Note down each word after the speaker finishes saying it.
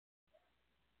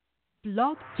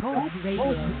Blog Talk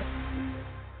Radio.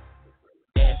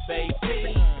 FAT,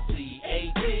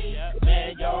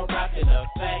 man, y'all rockin' a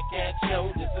Fat Cat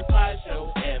show. This is my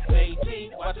show.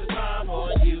 FAT, watch the time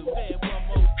on you. Say it one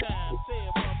more time.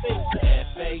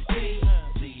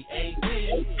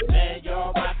 FAT, man,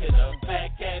 y'all rockin' a Fat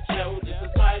Cat show. This is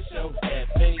my show.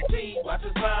 FAT, watch the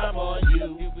time on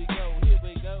you. Here we go.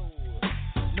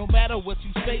 No matter what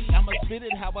you say, I'ma spit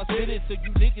it how I spit it so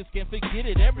you niggas can forget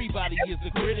it. Everybody is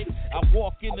a critic. I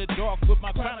walk in the dark with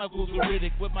my chronicles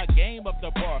veridic, with my game up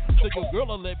the bar, so your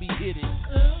girl'll let me hit it.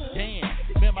 Damn,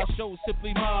 man, my show's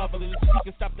simply marvelous. You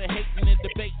can stop the hating and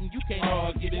debating, you can't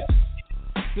argue this.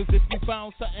 Cause if you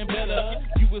found something better,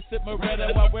 you would sip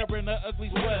Moretta while wearing an ugly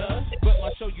sweater. But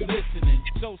my show you listening,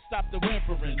 so stop the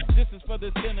whimpering. This is for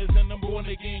the sinners and the born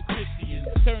again Christians.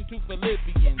 Turn to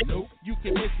Philippians, nope, you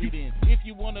can miss me then. If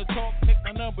you wanna talk, take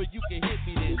my number, you can hit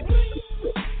me then.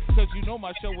 Cause you know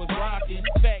my show is rocking.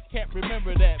 Fat Cat,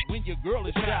 remember that when your girl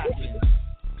is shocking.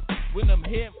 When them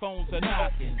headphones are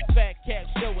knocking. Fat Cat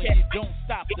show and you don't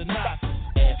stop the knocking.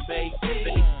 FAT,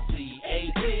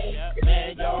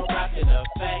 man, y'all rockin' a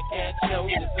Fat Cat show.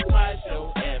 This is my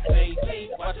show. FAT,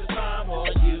 watch the time on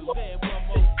you. Say it one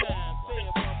more time.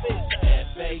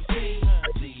 FAT,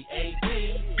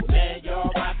 man,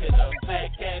 y'all rockin' a Fat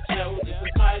Cat show. This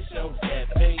is my show.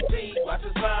 FAT, watch the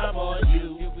time on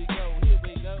you. Here we go.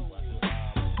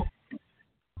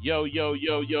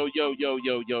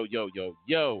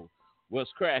 Yo.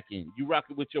 What's cracking? You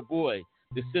rockin' with your boy,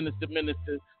 the sinister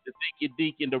minister, the thinking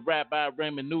deacon, the rabbi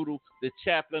ramen noodle, the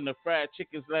chaplain, the fried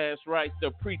chicken's last rites,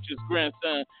 the preacher's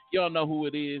grandson. Y'all know who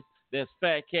it is. That's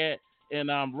Fat Cat, and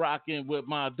I'm rocking with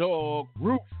my dog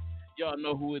Roof. Y'all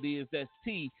know who it is. That's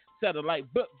T Satellite.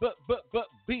 But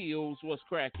Bills. What's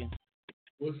cracking?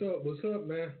 What's up,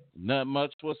 man? Not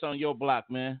much. What's on your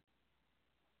block, man?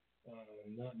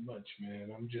 Not much, man.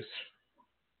 I'm just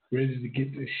ready to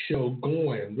get this show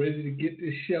going.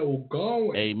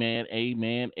 Amen.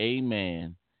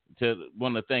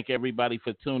 Want to thank everybody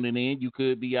for tuning in. You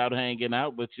could be out hanging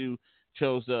out, but you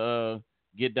chose to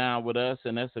get down with us,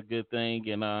 and that's a good thing.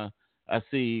 And I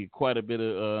see quite a bit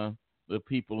of the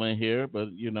people in here,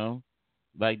 but you know,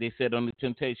 like they said on the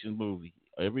Temptations movie,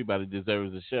 everybody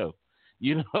deserves a show.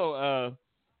 You know,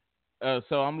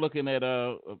 so I'm looking at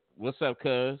what's up,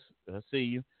 cuz? I see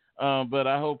you. But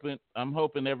I'm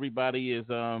hoping everybody is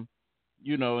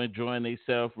enjoying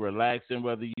themselves, relaxing,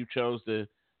 whether you chose to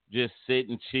just sit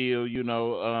and chill,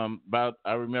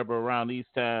 I remember around these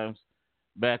times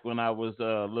back when I was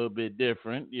a little bit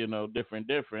different,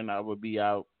 different, I would be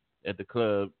out at the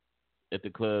club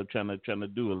trying to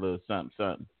do a little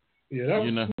something. Yeah, that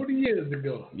was 40 years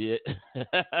ago. Yeah.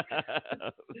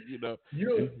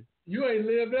 You ain't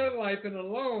lived that life in a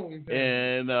long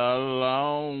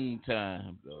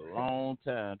time.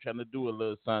 Trying to do a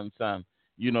little something.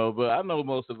 But I know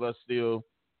most of us still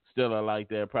are like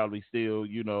that, probably still,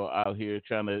 out here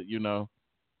trying to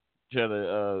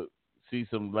see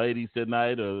some ladies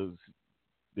tonight, or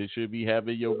they should be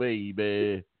having your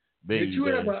baby. Did you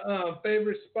have a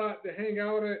favorite spot to hang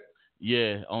out at?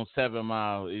 Yeah, on 7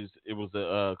 Mile. It was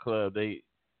a club. They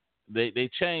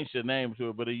changed the name to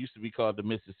it, but it used to be called the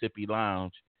Mississippi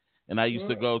Lounge. And I used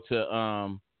to go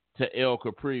to El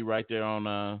Capri right there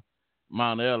on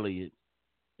Mount Elliott,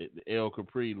 the El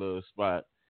Capri little spot.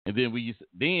 And then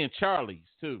Charlie's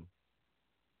too.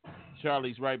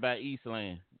 Charlie's right by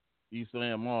Eastland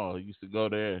Mall. I used to go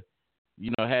there.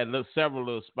 Had several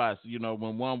little spots.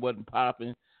 When one wasn't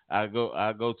popping, I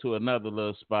go to another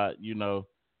little spot.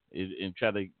 And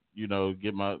try to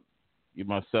get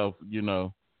myself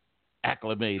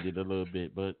acclimated a little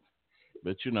bit, but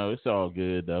it's all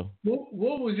good though.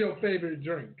 What was your favorite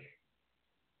drink?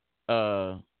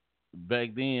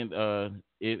 Back then,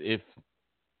 it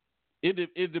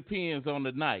depends on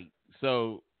the night.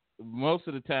 So most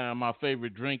of the time, my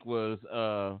favorite drink was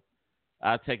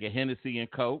I take a Hennessy and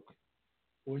Coke.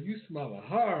 Well, you smell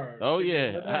hard. Oh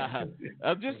yeah,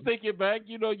 I'm just thinking back.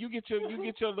 You get your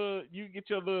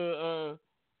little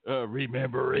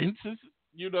remembrances.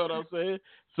 You know what I'm saying?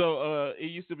 So it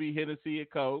used to be Hennessy and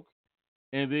Coke,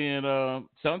 and then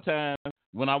sometimes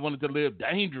when I wanted to live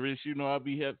dangerous,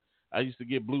 I used to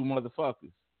get Blue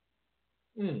Motherfuckers.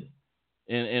 Mm.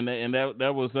 And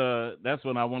that was that's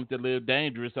when I wanted to live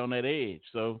dangerous on that edge.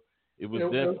 So it was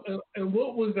definitely. And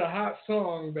what was the hot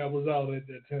song that was out at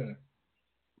that time?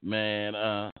 Man,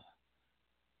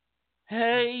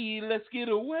 hey, let's get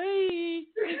away.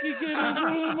 We can get a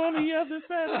room on the other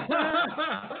side of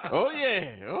town. Oh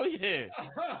yeah.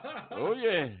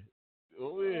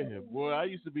 Boy, I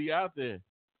used to be out there.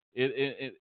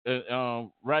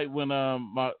 Right when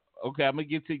I'm gonna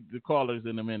get to the callers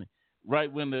in a minute.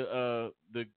 right when the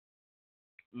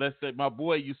let's say my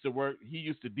boy used to work. He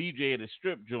used to DJ at a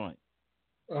strip joint.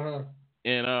 Uh-huh.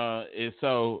 And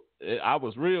so I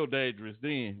was real dangerous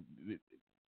then.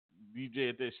 DJ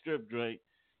at that strip joint,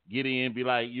 get in, be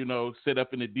like, sit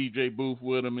up in the DJ booth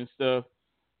with him and stuff.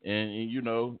 And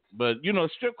but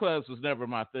strip clubs was never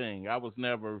my thing. I was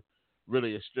never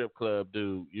really a strip club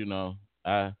dude.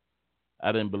 I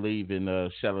didn't believe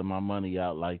in shelling my money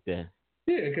out like that.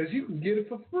 Yeah, because you can get it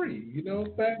for free,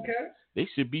 Fat Cat. They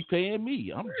should be paying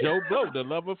me. I'm Joe Blow, the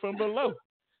lover from below.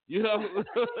 you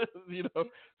know.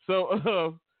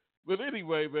 So, but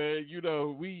anyway, man,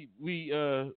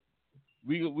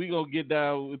 we gonna get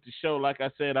down with the show. Like I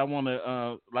said, I want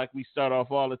to like we start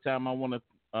off all the time. I want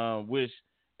to wish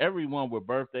everyone with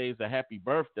birthdays a happy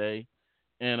birthday,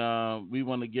 and we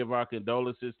want to give our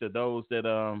condolences to those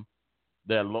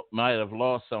that might have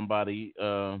lost somebody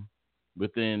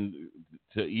within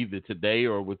to either today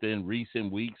or within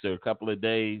recent weeks or a couple of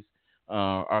days.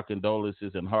 Our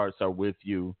condolences and hearts are with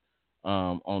you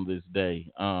on this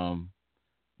day.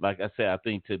 Like I said, I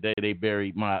think today they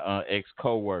buried my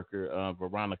ex-coworker,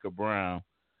 Veronica Brown,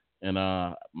 and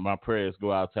my prayers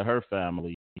go out to her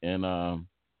family. And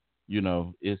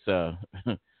it's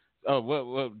oh,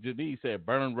 what Janine said,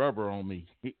 burn rubber on me.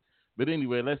 But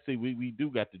anyway, let's see. We do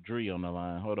got the Dree on the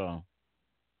line. Hold on.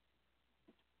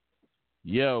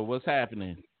 Yo, what's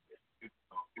happening?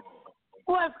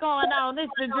 What's going on? This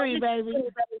is the Dree, baby.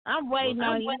 I'm waiting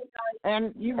on you.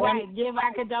 And you're right. Give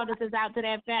our condolences out to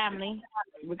that family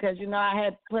because, I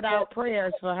had put out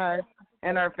prayers for her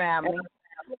and her family.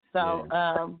 So,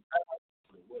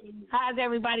 how's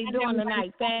everybody doing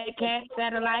tonight? Fat Cat,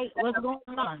 Satellite, what's going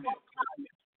on?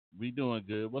 We doing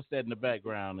good. What's that in the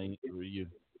background for you?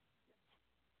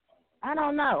 I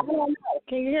don't know.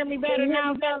 Can you hear me better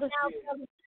now, fellas?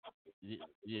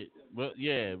 Yeah. Well,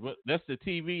 yeah. But that's the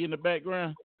TV in the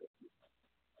background.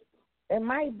 It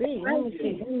might be. Let me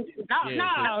see.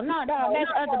 No.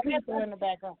 That's other people in the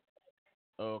background.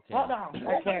 Okay. Hold on.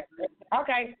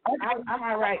 Okay. I'm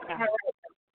all right now.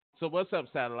 So what's up,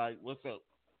 Satellite? What's up?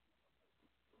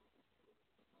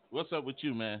 What's up with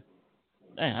you, man?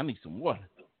 Dang, I need some water.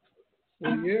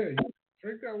 Well, yeah,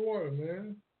 drink that water,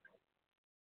 man.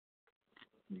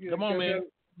 Come on, man.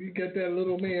 You get that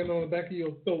little man on the back of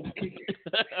your throat kicking.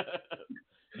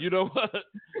 You know what?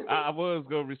 I was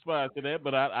going to respond to that,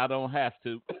 but I don't have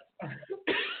to.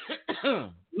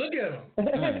 Look at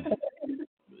him.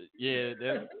 Yeah,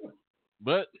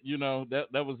 but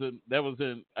that was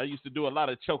in. I used to do a lot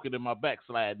of choking in my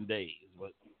backsliding days,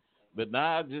 but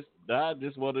now I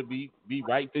just want to be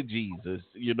right for Jesus,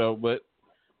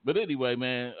 But anyway,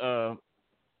 man,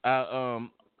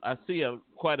 I see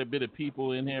quite a bit of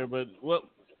people in here, but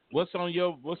what's on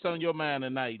your mind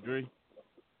tonight, Dree?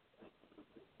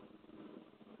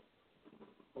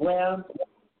 Well,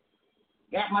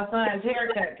 got my son's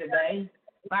haircut today.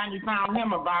 Finally found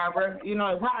him a barber.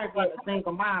 It's hard for a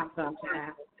single mom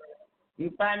sometimes.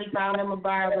 You finally found him a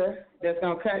barber that's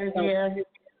gonna cut his hair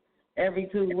every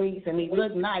 2 weeks, and he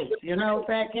looked nice.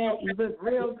 Fat Cat, he looked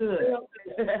real good.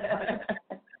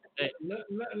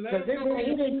 Because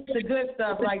he didn't get the good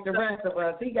stuff like the rest of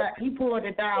us. He pulled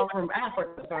it down from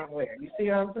Africa somewhere. You see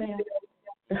what I'm saying?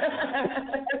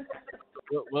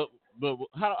 But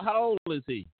how old is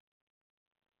he?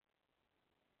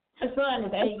 His son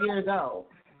is 8 years old.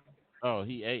 Oh,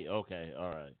 he 8. Okay, all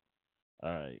right.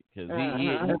 Because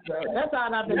that's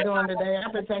all I've been doing today.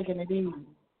 I've been taking it easy.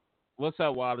 What's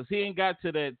up, Wallace? He ain't got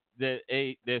to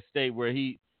that state where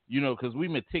he, because we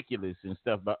meticulous and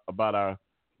stuff about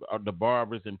the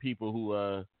barbers and people who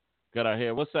got our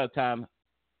hair. What's up, Tom?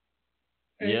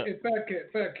 Hey,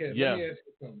 Fat Cat. Yeah. Let me ask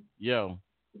you something. Yo.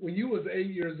 When you was 8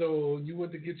 years old, you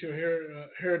went to get your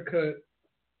hair cut.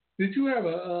 Did you have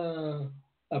a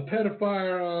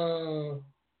pedophile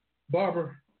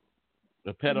barber?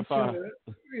 A pedophile?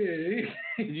 Yeah.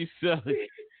 You sell it.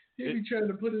 He be trying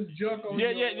to put his junk on.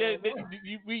 Yeah.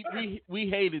 We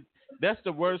hated. That's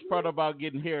the worst part about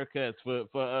getting haircuts for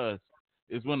us.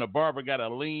 Is when the barber got to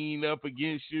lean up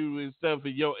against you and stuff,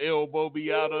 and your elbow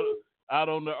be out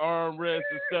on the armrest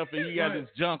and stuff, and he got his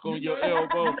junk on your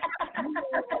elbow.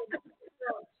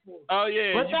 Oh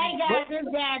yeah. But thank God this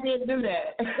guy didn't do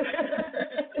that.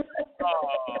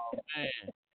 Oh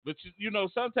man. But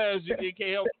sometimes you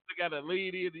can't help it. You gotta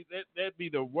lead in. That'd be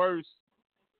the worst.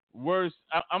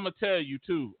 I'm gonna tell you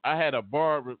too. I had a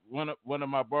barber. One of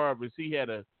my barbers. He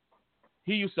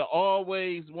used to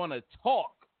always want to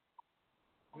talk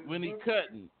when he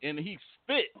cutting, and he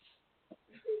spits.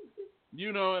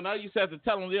 And I used to have to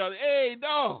tell him the other, hey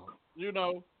dog,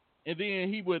 and then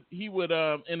he would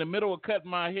in the middle of cutting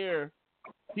my hair,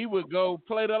 he would go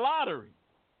play the lottery.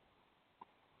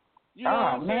 You know what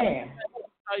I'm saying?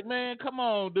 Like, man, come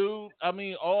on, dude. I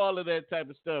mean, all of that type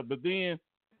of stuff. But then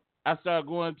I started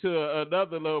going to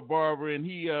another little barber, and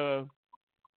he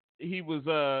was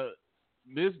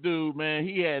this dude, man.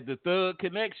 He had the thug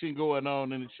connection going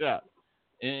on in the shop,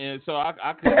 and so I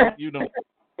couldn't,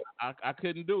 I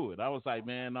couldn't do it. I was like,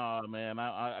 man, no, man,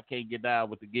 I can't get down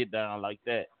with the get down like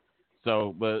that.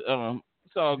 So, but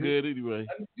it's all good anyway.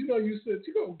 You said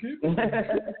you gonna get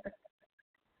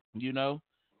it.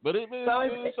 But it's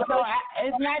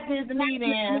not just me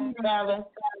then, fellas.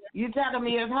 You telling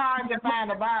me it's hard to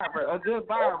find a good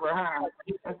barber, huh?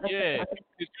 Yeah,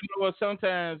 you know what?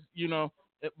 Sometimes,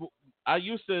 I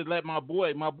used to let my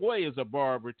boy is a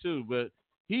barber too, but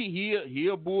he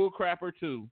a bull crapper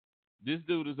too. This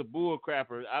dude is a bull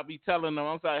crapper. I be telling him,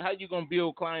 I'm like, how you gonna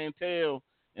build clientele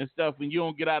and stuff when you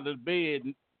don't get out of the bed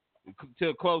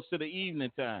till close to the evening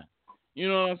time? You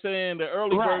know what I'm saying? The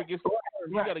early bird gets the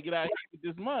you got to get out here with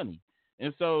this money.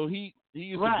 And so he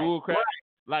used to bull crap.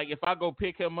 Like, if I go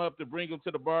pick him up to bring him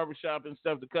to the barbershop and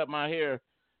stuff to cut my hair,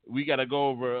 we got to go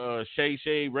over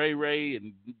Shay, Ray,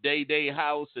 and Day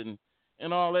House and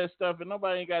all that stuff. And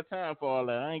nobody ain't got time for all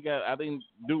that. I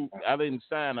didn't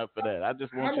sign up for that. I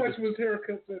just want How much was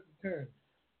haircuts at the time?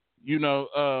 Shoot,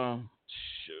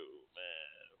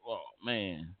 man. Oh,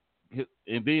 man.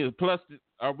 And then, plus,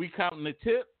 are we counting the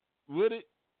tip with it?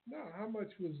 No, how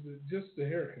much was just the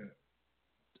haircut?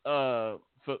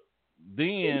 For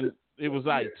then it was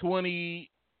like $25.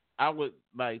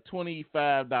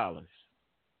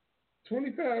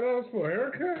 $25 for a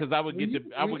haircut? Because I would get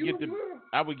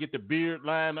the beard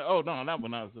line. Oh no, not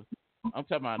when I was. I'm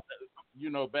talking about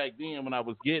back then when I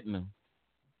was getting them,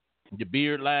 the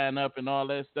beard line up and all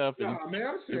that stuff. No, man,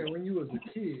 I'm saying when you was a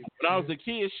kid. When I was a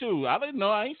kid, shoot, I didn't know.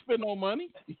 I ain't spend no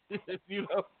money. Shoot,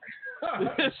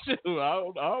 I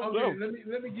don't know.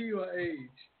 Let me give you an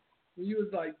age. When you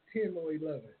was like 10 or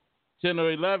 11. 10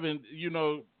 or 11,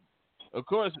 of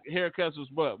course, haircuts was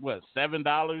what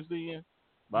 $7 then,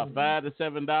 about $5 to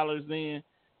 $7 then,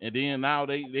 and then now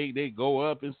they go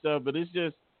up and stuff. But it's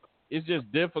just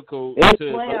difficult. It's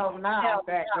 12 now.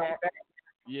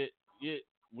 Yeah.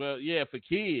 Well, yeah, for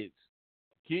kids,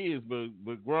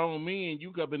 but grown men,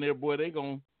 you come in there, boy, they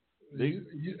gon'.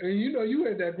 You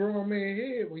had that grown man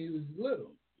head when you was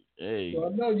little. Hey, so I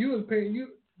know you was paying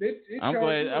you. I'm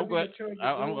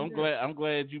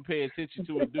glad you pay attention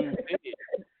to a dude's head.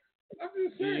 I'm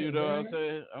just saying. You know what I'm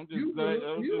saying? I'm just glad.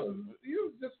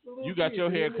 You got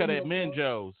your hair cut at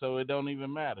Minjo, so it don't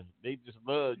even matter. They just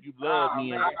love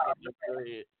me and your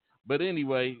head. But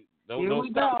anyway,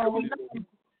 don't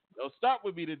stop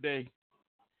with me today.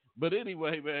 But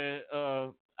anyway, man,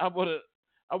 I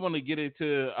wanna get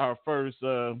into our first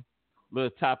little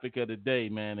topic of the day,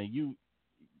 man, and you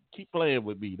keep playing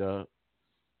with me, dog.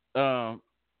 I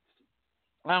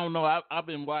don't know. I've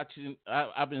been watching.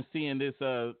 I've been seeing this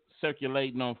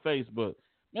circulating on Facebook.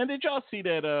 Man, did y'all see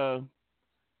that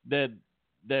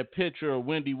that picture of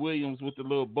Wendy Williams with the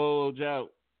little bulge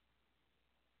out?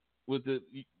 Did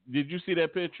you see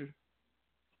that picture?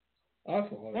 I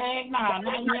saw it. Heck no,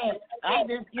 not yet. I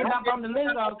just get up on the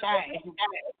Lizzo thing.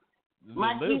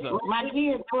 My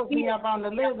kids put me up on the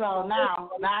Lizzo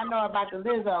now. Now I know about the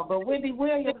Lizzo, but Wendy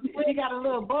Williams, she got a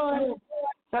little buzz.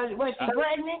 So was she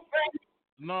pregnant?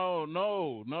 No,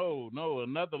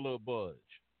 another little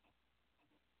budge.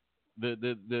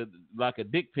 The like a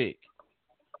dick pic.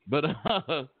 But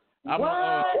what? I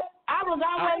was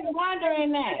always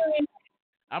wondering that.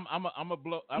 I'm a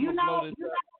blow. I'm a blow this.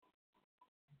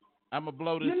 I'm a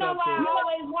blow this up. You know why I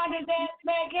always wondered that,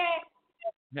 man, cat?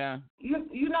 Yeah.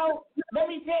 You know, let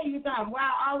me tell you something. Why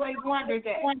I always wondered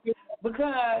that,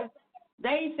 because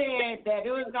they said that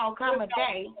it was gonna come a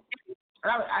day.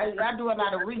 I do a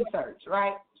lot of research,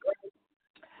 right?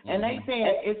 And they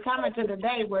said it's coming to the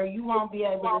day where you won't be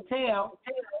able to tell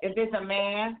if it's a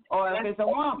man or if it's a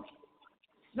woman.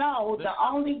 So the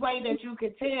only way that you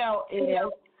can tell is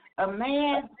a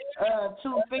man's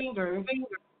 2 fingers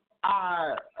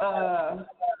are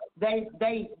they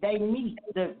meet.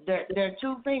 Their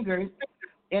 2 fingers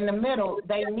in the middle,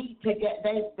 they meet to get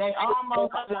they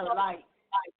almost like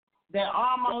they're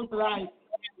almost like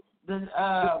the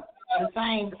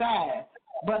same size.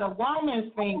 But a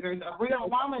woman's fingers, a real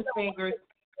woman's fingers,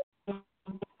 the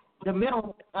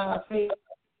middle finger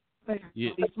will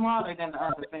be smaller than the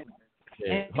other finger.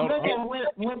 Yeah. And if you look at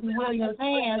Wendy Williams'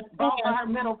 hands, both of her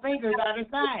middle fingers are the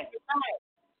same.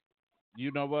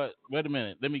 You know what? Wait a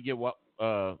minute. Let me get what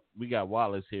we got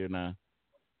Wallace here now.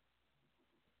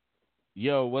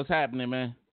 Yo, what's happening,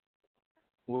 man?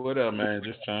 What up, man?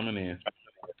 Just chiming in.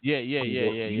 Yeah. Go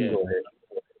ahead.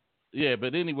 Yeah,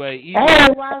 but anyway, Hey,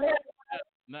 Wally.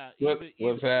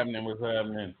 What's happening? What's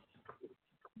happening?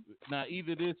 Now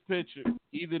either this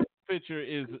picture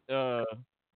is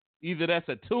either that's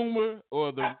a tumor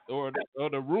or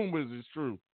the rumors is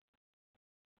true.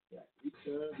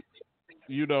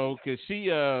 You know, cause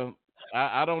she I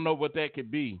don't know what that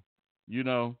could be. You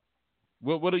know,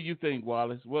 what do you think,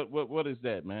 Wallace? What is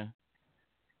that, man?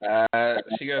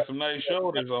 She got some nice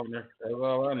shoulders on her. That's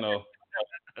all I know.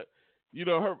 You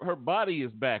know, her body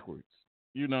is backwards.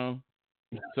 You know,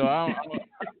 so I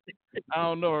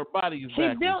don't know. Her body is She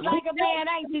backwards. built like a man,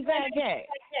 ain't she, Fat Cat?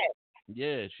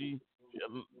 Yeah, she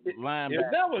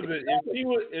linebacker.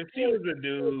 If she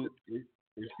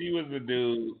was a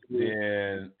dude,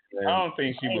 then I don't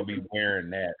think she would be wearing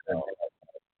that.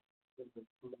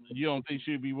 You don't think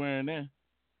she'd be wearing that?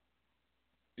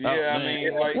 Yeah, I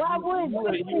mean, like, Why would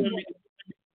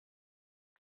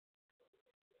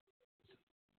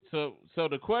So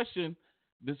the question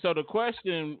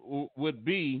would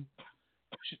be,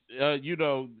 you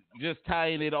know, just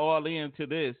tying it all into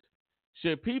this: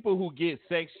 should people who get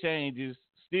sex changes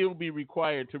still be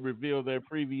required to reveal their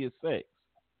previous sex?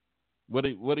 What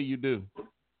do you do?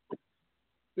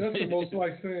 That's the most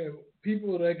like saying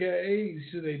people that got AIDS,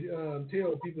 should they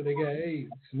tell people they got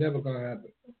AIDS? It's never gonna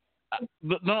happen.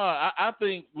 No, I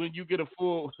think when you get a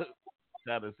full,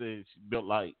 gotta say she built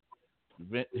like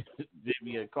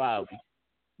Jimmy and Cloudy.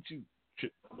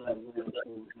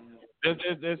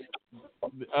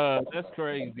 That's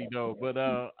crazy though. But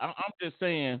I'm just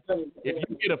saying, if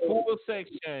you get a full sex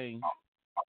change,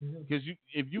 because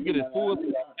if you get a full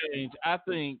sex change, I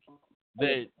think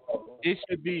that it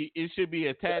should be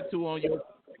a tattoo on your.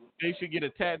 They should get a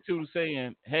tattoo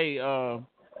saying, "Hey,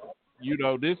 you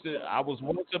know, this is I was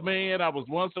once a man, I was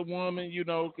once a woman," you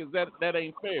know, because that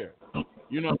ain't fair.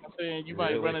 You know what I'm saying? You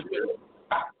might run into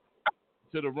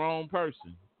the wrong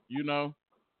person, you know,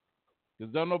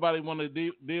 because don't nobody want to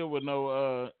deal with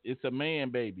no it's a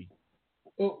man baby.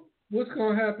 Well, what's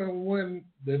gonna happen when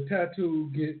the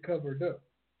tattoo get covered up?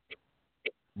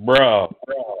 Bro,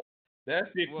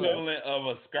 that's the equivalent of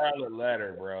a scarlet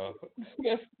letter, bro.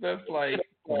 That's like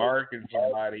marking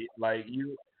somebody. Like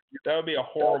that would be a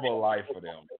horrible life for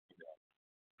them.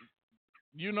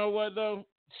 You know what though?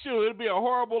 Sure, it'd be a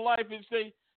horrible life if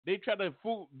they try to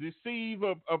deceive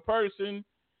a person.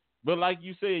 But like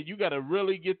you said, you got to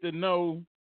really get to know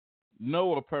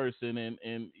a person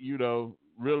and you know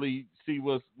really see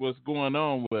what's going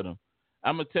on with them.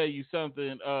 I'm gonna tell you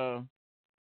something.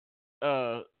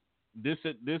 This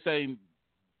ain't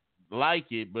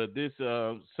like it, but this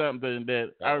something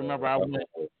that I remember.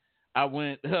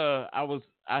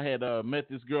 I had met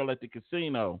this girl at the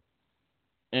casino,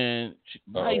 and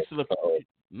nice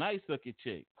looking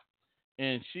chick,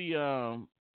 and she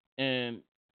and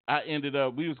I ended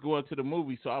up we was going to the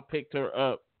movie, so I picked her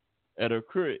up at her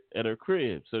crib.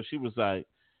 So she was like,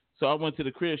 so I went to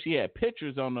the crib. She had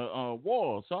pictures on the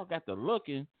wall, so I got to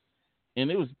looking, and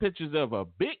it was pictures of a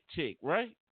big chick,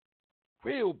 right?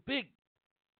 Real big,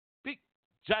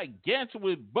 gigantic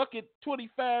with bucket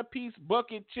 25-piece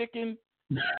bucket chicken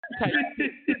type, you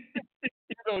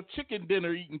know, chicken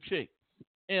dinner eating chick.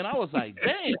 And I was like,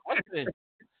 damn.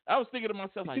 I was thinking to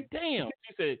myself, like, damn.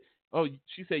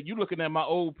 She said, you looking at my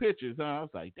old pictures, huh? I was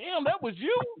like, damn, that was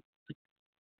you?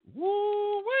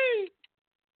 Woo-wee.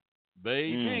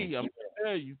 Baby, I'm going to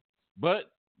tell you.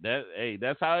 But,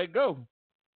 that's how it go.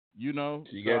 You know?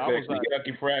 You got that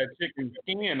Kentucky Fried Chicken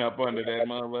skin up under that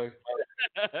motherfucker.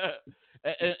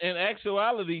 In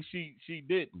actuality, she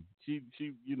didn't. She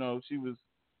you know, she was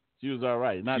all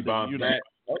right. Not she bounced back.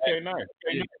 Okay, nice.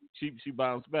 Yeah, she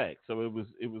bounced back, so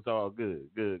it was all good.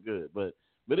 But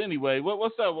anyway,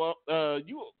 what's up? Well,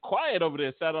 you quiet over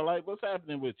there, Satellite. What's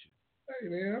happening with you? Hey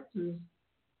man,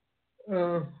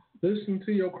 I'm just listening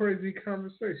to your crazy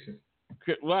conversation.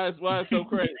 Why is so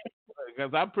crazy?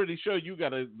 Because I'm pretty sure you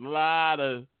got a lot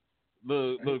of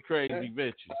little crazy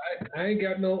bitches. I ain't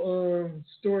got no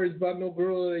stories about no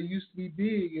girl that used to be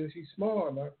big and she's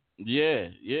small now. Yeah.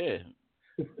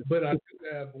 But I do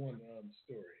have one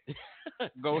story.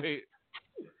 Go ahead,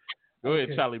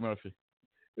 Charlie Murphy.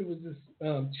 It was this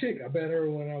chick. I met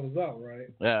her when I was out, right?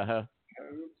 Uh-huh.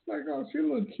 It's like, oh, she's a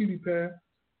little cutie pie.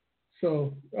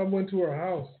 So I went to her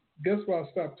house. Guess why I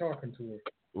stopped talking to her?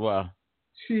 Wow.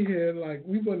 She had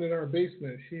we went in her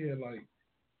basement. She had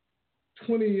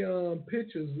 20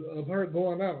 pictures of her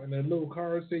going out in that little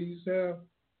cars they used to have.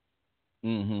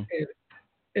 Mm-hmm. And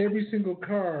every single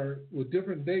card with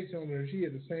different dates on there, she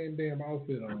had the same damn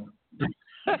outfit on.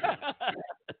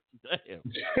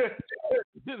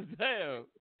 Damn.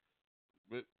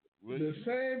 But the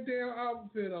same damn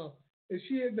outfit on. And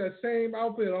she had that same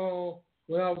outfit on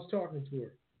when I was talking to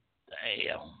her.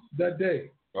 Damn. That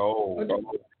day. Oh. I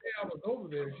was over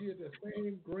there. She had that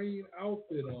same green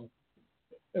outfit on.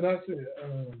 And I said,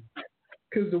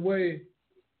 because the way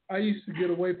I used to get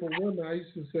away from women, I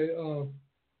used to say,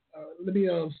 let me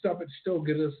stop at the store,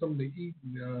 get us something to eat,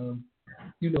 and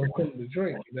something to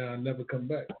drink. Now I never come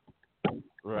back.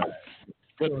 Right.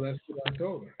 So that's what I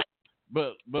told her.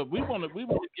 But we want to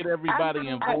get everybody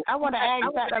involved. I want to ask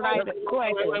Satellite a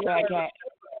question, Cat.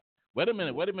 Wait a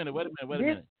minute. You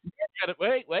gotta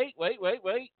wait.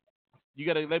 You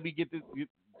gotta let me get this.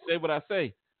 Say what I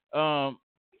say. I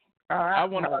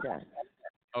want to.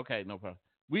 Okay, no problem.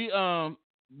 We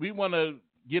want to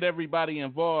get everybody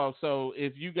involved. So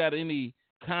if you got any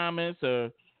comments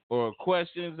or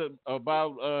questions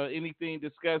about anything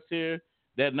discussed here,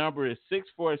 that number is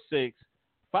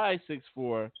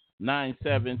 646-564-9728.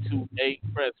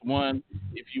 Press 1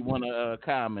 if you want to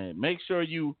comment. Make sure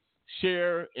you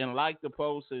share and like the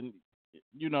post, and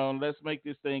let's make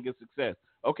this thing a success.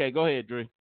 Okay, go ahead, Dre.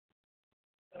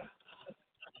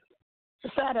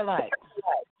 Satellite.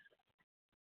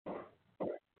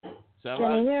 Can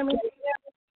you hear me?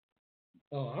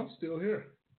 Oh, I'm still here.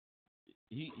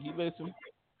 He listen.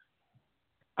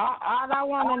 All I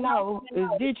want to know is,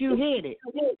 did you hit it?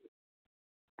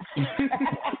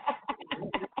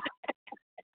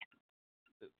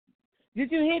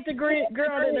 Did you hit the girl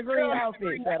in the green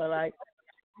outfit, Satellite?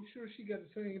 I'm sure she got the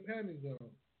same panties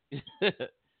on.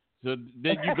 So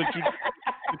did you? But you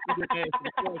didn't answer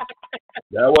the question.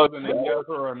 That wasn't a yes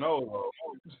or a no, though.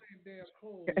 Same damn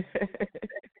clothes.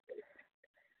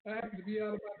 I have to be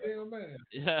out of my damn mind.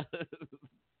 Yeah.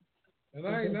 And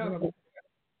I ain't out of my.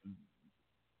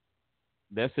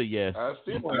 That's a yes. I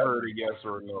still heard a yes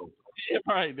or a no. Yeah,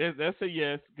 right. That's a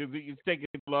yes, because it's taking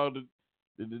too long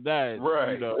to deny it.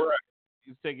 Right. Right.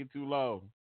 It's taking too long.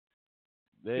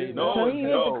 So he hit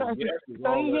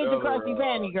the crusty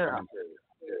panty girl.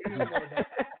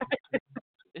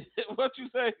 What you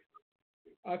say?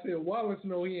 I said Wallace.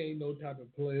 No, he ain't no type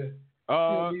of player. He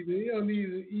don't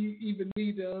even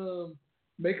need to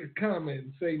make a comment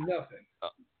and say nothing.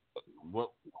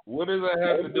 What does that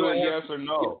have to do with yes or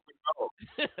no?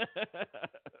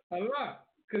 A lot,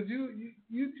 because you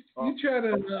try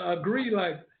to agree,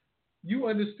 like you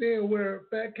understand where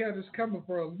Fat Cat is coming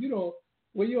from. You don't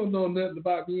know nothing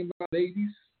about me and my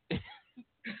ladies.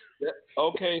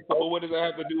 Okay, so what does that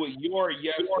have to do with your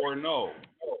yes or no?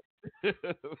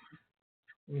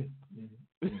 He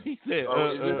said, is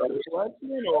it a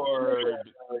reflection or?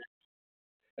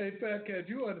 Hey, Fat Cat,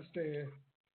 you understand?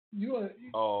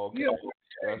 Okay.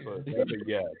 That's a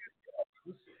yes.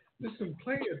 This some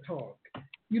player talk.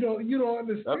 You don't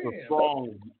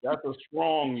understand. That's a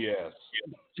strong yes.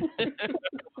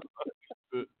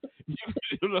 You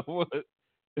know what?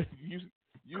 You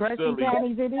crusty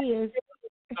panties it is.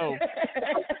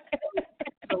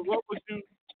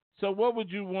 So what would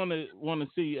you want to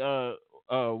see,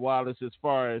 Wallace, as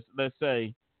far as, let's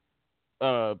say,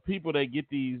 people that get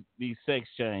these sex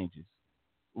changes?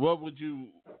 What would you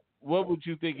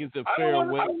think is a fair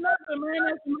way? Nothing,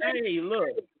 man. Hey, look,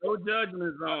 no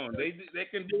judgment zone. They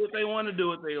can do what they want to do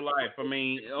with their life. I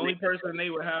mean, the only person they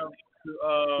would have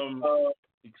to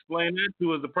explain that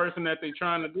to is the person that they're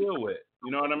trying to deal with.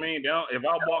 You know what I mean? If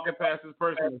I'm walking past this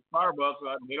person in Starbucks,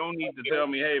 they don't need to tell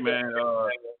me, hey, man,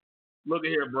 look at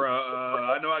here, bro.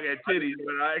 I know I got titties,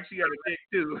 but I actually got a dick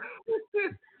too.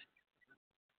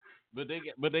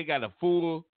 But they got a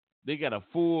full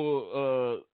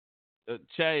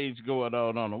change going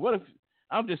on them. What if,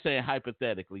 I'm just saying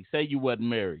hypothetically, say you wasn't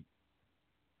married,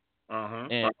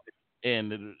 and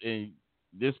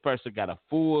this person got a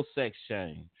full sex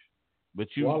change,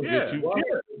 but you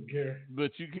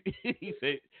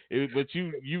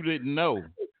didn't know.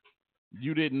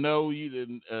 You didn't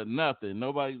nothing.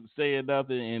 Nobody saying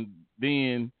nothing, and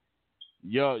then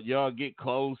y'all get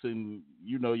close, and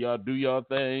y'all do your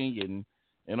thing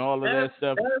and all of that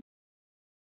stuff.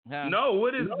 Huh? No,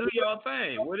 what is do y'all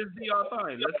thing? What is do y'all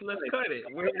thing? Let's cut it.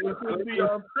 What do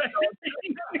y'all thing?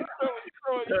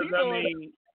 Because I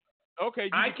mean, okay,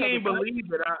 I can't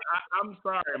believe it. I'm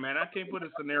sorry, man. I can't put a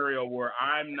scenario where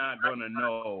I'm not gonna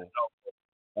know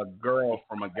a girl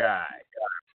from a guy.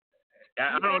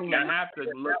 I don't even have to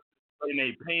look in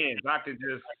their pants.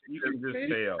 You can just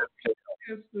tell.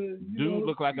 Dude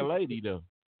look like a lady though.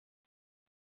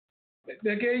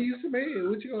 They gave you some head.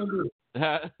 What you gonna do?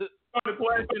 The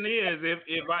question is, if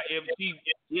he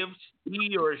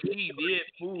or she did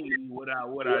fool me, would I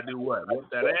do what? Whip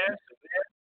that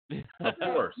ass? Of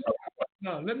course.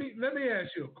 No, let me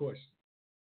ask you a question.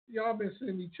 Y'all been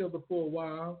seeing each other for a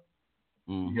while.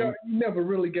 Mm-hmm. You never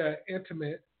really got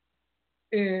intimate,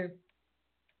 and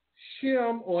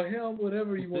Shim or him,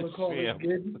 whatever you want to call it,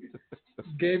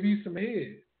 gave you some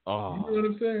head. Oh. You know what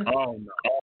I'm saying? Oh no.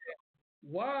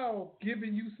 While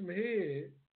giving you some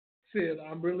head, said,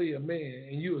 "I'm really a man,"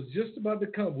 and you was just about to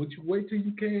come. Would you wait till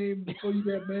you came before you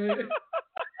got mad?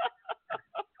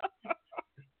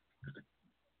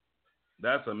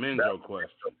 That's a Menjo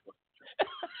question.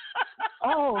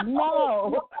 Oh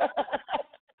no!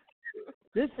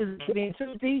 This is getting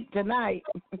too deep tonight.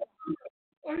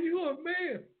 Are you a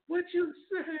man? What you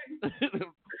say?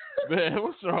 Man,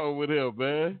 what's wrong with him,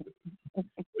 man?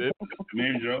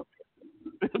 Menjo.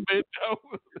 Hey,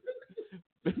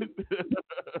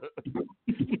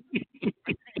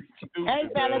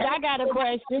 fellas, I got a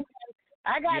question.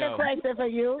 A question for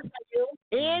you.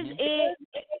 Is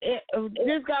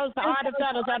this goes to all the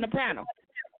fellas on the panel?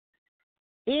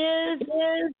 Is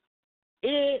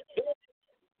it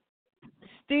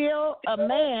still a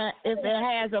man if it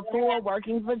has a full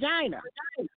working vagina?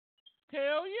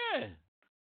 Hell yeah.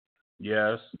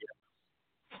 Yes.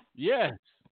 Yes.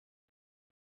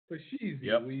 But she's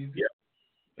Yep. Weezy. Yep.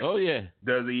 Oh yeah.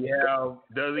 Does he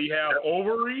have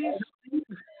ovaries?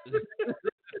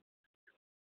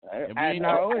 I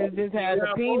know it just has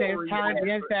a penis turned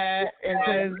inside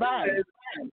into his body.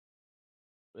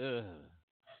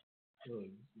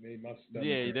 Made my stomach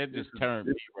Yeah, that just turned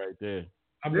me right there.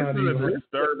 This is a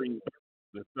disturbing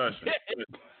discussion.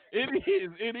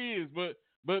 It is, but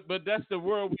that's the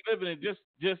world we live in.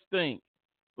 Just think,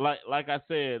 like I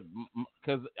said,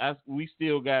 because we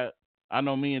still got. I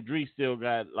know me and Dree still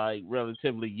got like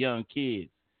relatively young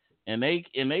kids, and they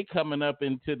coming up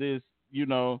into this,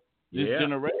 this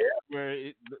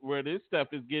generation where this stuff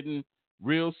is getting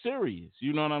real serious.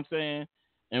 You know what I'm saying?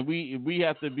 And we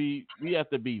have to be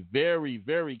very,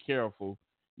 very careful,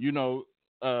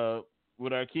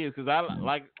 with our kids, because I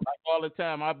like all the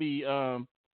time I be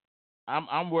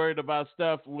I'm worried about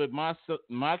stuff with my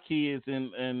kids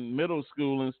in middle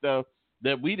school and stuff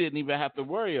that we didn't even have to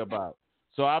worry about.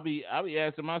 So I'll be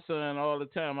asking my son all the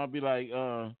time. I'll be like,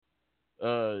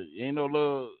 ain't no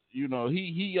little,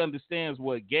 he understands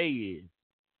what gay is,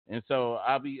 and so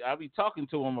I'll be talking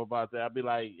to him about that. I'll be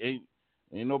like, ain't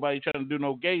nobody trying to do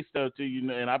no gay stuff to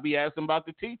you, and I'll be asking about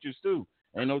the teachers too.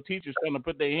 Ain't no teachers trying to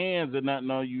put their hands or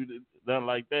nothing on you, nothing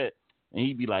like that. And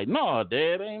he'd be like, "No,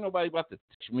 Dad, ain't nobody about to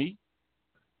touch me."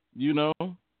 He'll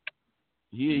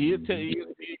tell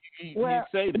you. He'd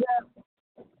say that.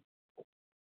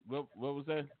 What was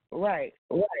that? Right.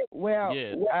 Well,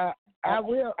 yeah. I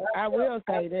will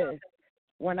say this.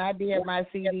 When I did my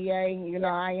CDA,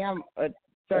 I am a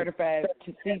certified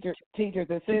teacher's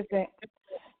assistant,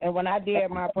 and when I did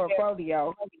my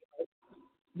portfolio,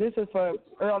 this is for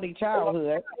early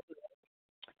childhood.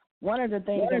 One of the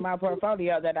things in my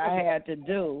portfolio that I had to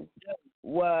do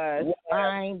was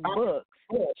find books,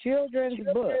 children's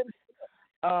books,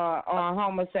 on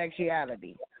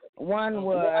homosexuality. One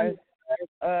was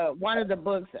one of the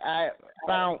books I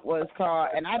found was called,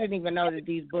 and I didn't even know that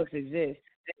these books exist,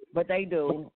 but they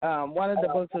do. One of the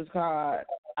books was called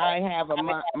 "I Have a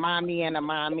Mommy and a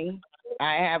Mommy.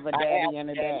 I Have a Daddy and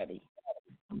a Daddy."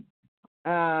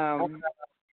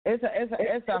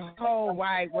 It's a whole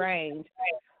wide range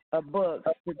of books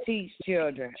to teach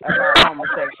children about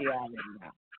homosexuality.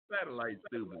 Satellite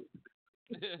stupid.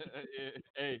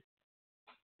 Hey,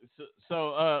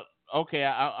 so okay,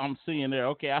 I'm seeing there.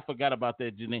 Okay, I forgot about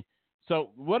that, Janine.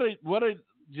 So what are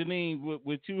Janine,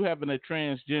 with you having a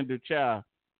transgender child?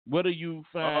 What do you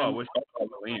find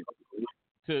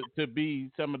to be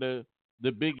some of the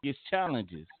biggest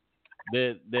challenges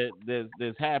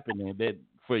that's happening that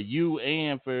for you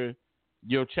and for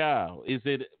your child? Is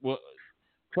it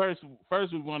first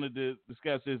we wanted to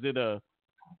discuss, is it a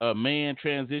man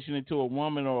transitioning to a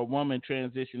woman or a woman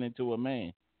transitioning to a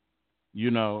man?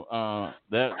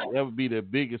 That would be the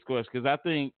biggest question, because I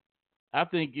think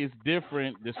it's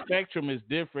different. The spectrum is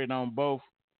different on both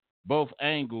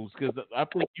angles, because I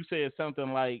think you said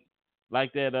something like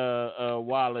that,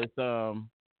 Wallace,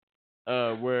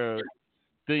 where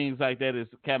things like that is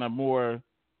kind of more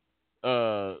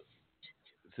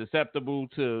susceptible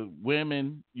to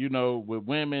women, with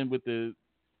women with the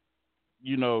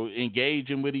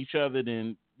engaging with each other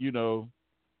than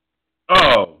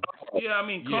Oh, yeah. I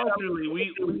mean, culturally,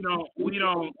 we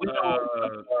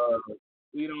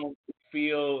don't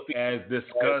feel as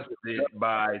disgusted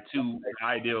by the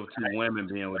idea of two women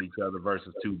being with each other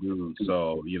versus two dudes.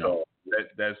 So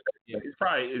that's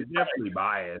it's definitely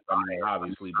biased. I mean,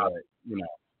 obviously, but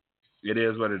it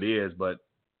is what it is. But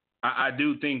I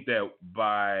do think that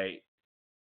by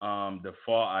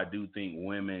default, I do think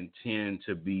women tend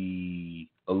to be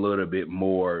a little bit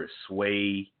more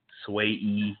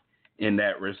sway-y in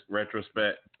that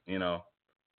retrospect. You know,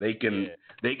 they can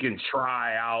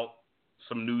try out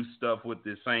some new stuff with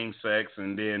the same sex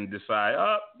and then decide,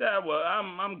 oh,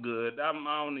 I'm good. I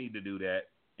don't need to do that,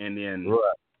 and then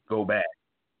go back.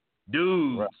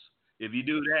 Dudes, if you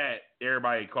do that,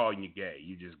 everybody calling you gay.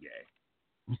 You just gay.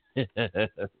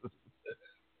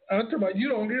 I'm talking about, you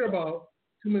don't hear about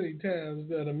too many times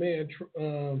that a man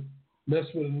mess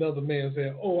with another man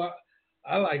saying, "Oh,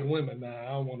 I like women now. I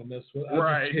don't want to mess with."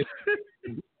 Right.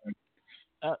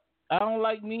 I don't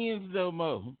like men no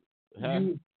more.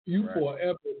 You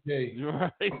forever gay.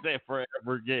 Right, that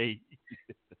forever gay.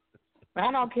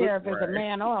 I don't care if it's a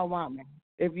man or a woman.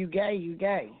 If you gay, you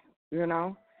gay. You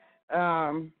know.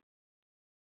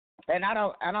 And I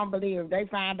don't believe if they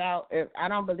find out that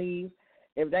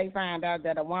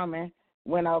a woman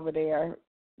went over there,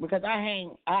 because I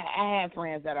have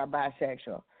friends that are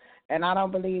bisexual, and I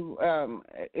don't believe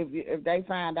if they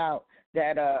find out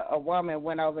that a woman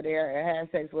went over there and had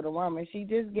sex with a woman, she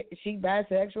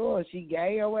bisexual or she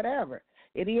gay or whatever.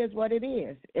 It is what it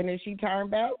is, and if she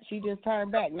turned back, she just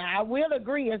turned back. Now I will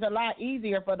agree, it's a lot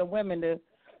easier for the women to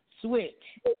switch.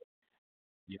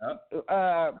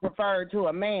 Preferred to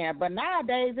a man, but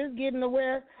nowadays it's getting to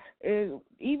where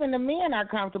even the men are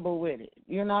comfortable with it.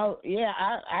 You know,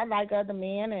 I like other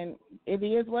men, and it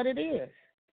is what it is.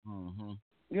 Mm-hmm.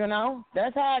 You know,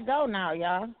 that's how it go now,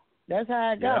 y'all. That's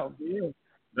how it go. Yeah.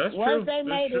 That's once true. They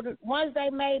made it, once they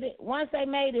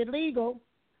made it legal,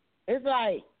 it's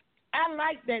like, I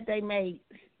like that they made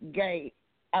gay.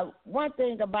 One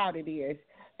thing about it is,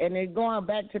 and it's going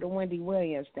back to the Wendy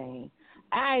Williams thing,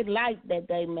 I like that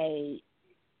they made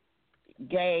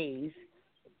gays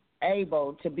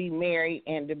able to be married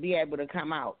and to be able to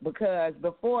come out, because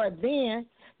before then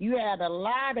you had a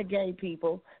lot of gay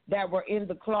people that were in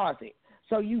the closet,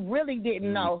 so you really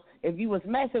didn't know if you was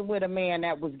messing with a man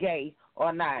that was gay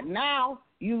or not. Now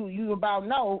you about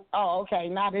know, oh, okay,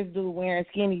 now this dude wearing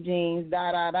skinny jeans,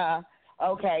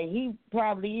 okay, he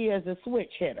probably is a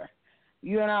switch hitter.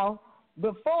 You know,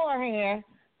 beforehand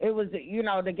it was, you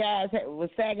know, the guys was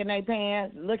sagging their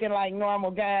pants, looking like normal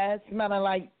guys, smelling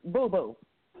like boo-boo.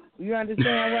 You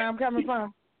understand where I'm coming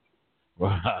from?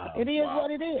 Wow. It is what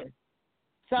it is.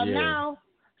 So now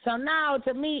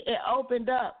to me, it opened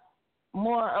up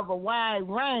more of a wide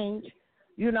range,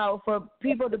 you know, for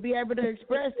people to be able to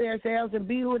express themselves and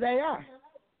be who they are.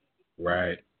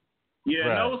 Right.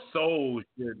 Yeah, no soul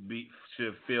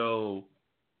should feel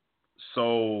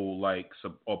so like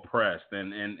oppressed,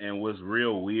 and what's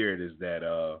real weird is that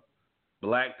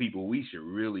black people, we should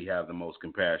really have the most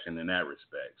compassion in that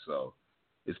respect. So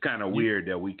it's kind of weird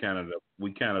that we kind of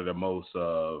the most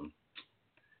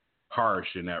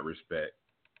harsh in that respect.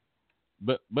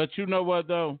 But you know what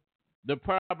though, the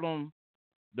problem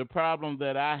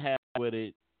that I have with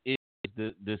it is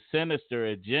the sinister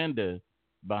agenda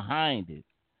behind it,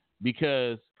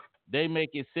 because they make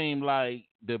it seem like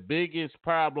the biggest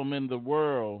problem in the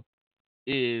world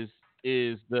is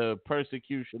the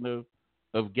persecution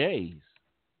of gays.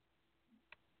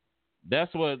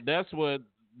 That's what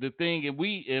the thing, and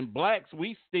we in blacks,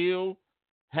 we still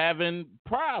having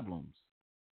problems.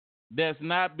 That's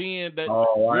not being that.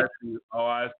 I see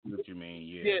what you mean.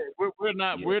 Yeah. We're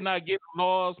not getting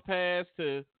laws passed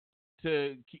to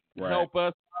help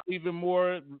us out even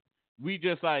more. We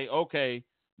just like, okay,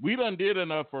 we done did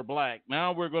enough for black.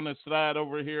 Now we're gonna slide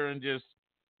over here and just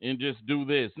do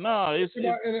this. No, it's in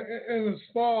a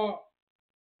small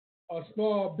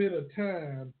bit of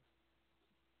time.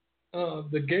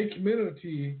 The gay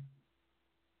community,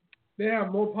 they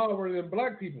have more power than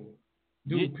black people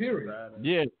do. Period.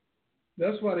 Yeah.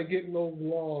 That's why they're getting those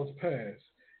laws passed.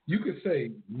 You could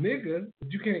say nigga,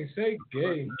 but you can't say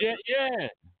gay. Yeah.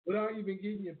 Without even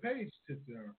getting your page to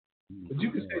there. But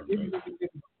you can say nigga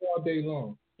all day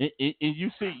long. And you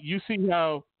see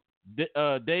how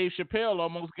Dave Chappelle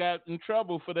almost got in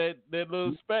trouble for that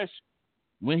little special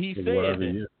when he said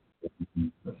that.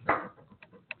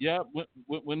 Yeah,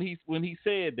 when he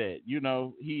said that, you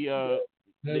know, he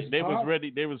they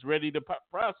was ready to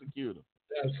prosecute him.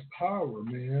 That's power,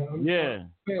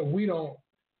 man. Man, we don't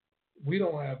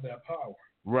have that power.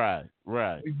 Right.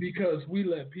 Because we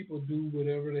let people do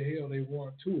whatever the hell they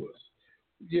want to us.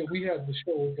 Yeah, we have the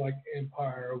shows like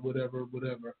Empire or whatever.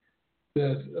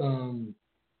 That's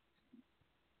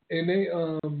and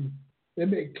they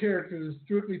make characters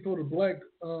strictly for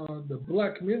the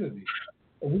black community,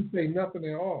 and we say nothing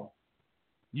at all.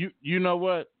 You know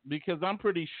what? Because I'm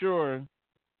pretty sure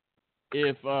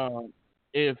if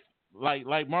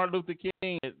like Martin Luther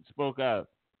King spoke out,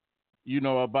 you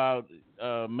know, about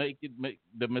make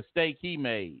the mistake he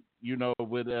made, you know,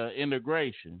 with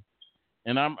integration,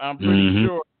 and I'm pretty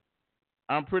sure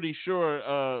I'm pretty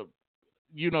sure,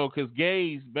 because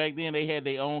gays back then they had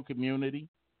their own community.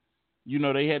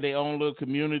 They had their own little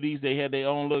communities. They had their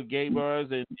own little gay bars,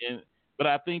 but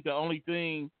I think the only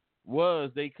thing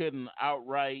was they couldn't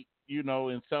outright,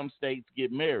 in some states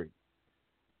get married,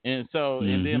 and so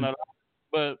and then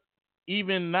but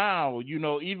even now,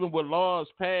 even with laws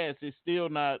passed, it's still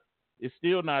not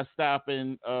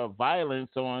stopping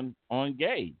violence on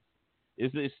gays.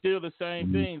 It's still the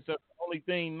same thing. So the only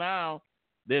thing now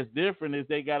that's different is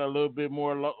they got a little bit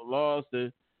more laws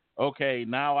to. Okay,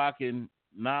 now I can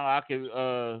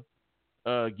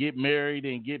get married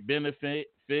and get benefits,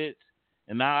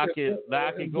 and now I can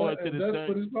go into the. That's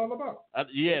what it's all about.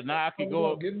 Now I can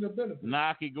go. Getting the benefits. Now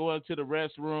I can go into the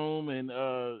restroom and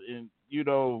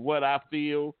what I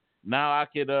feel. Now I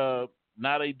could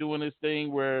now they doing this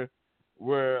thing where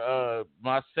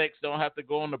my sex don't have to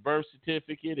go on the birth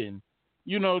certificate and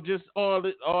just all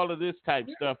of this type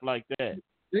stuff like that.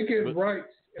 They get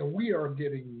rights and we are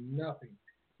getting nothing.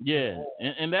 Yeah,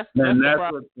 and that's the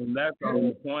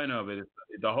whole point of it.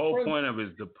 The whole point of it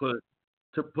is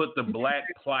to put the black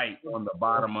plight on the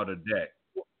bottom of the deck.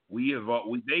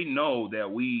 They know that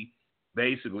we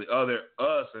basically other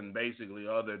than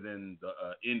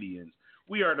the Indians,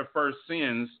 we are the first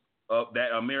sins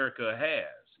that America has.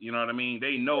 You know what I mean?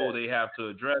 They know they have to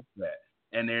address that,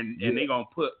 and they're gonna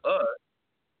put us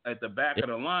at the back of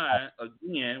the line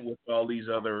again with all these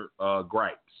other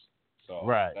gripes. So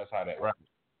that's how that works.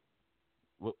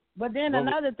 But then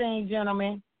another thing,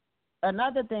 gentlemen,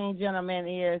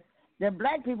 is that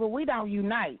black people, we don't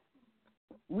unite.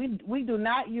 We do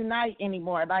not unite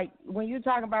anymore. Like when you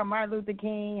talk about Martin Luther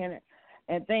King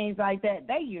and things like that,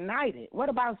 they united. What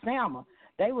about Selma?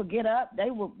 They would get up,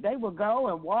 they would go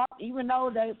and walk, even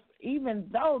though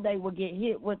they would get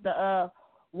hit with the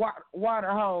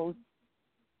water hose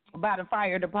by the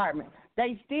fire department.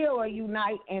 They still would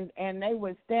unite and they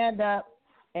would stand up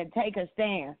and take a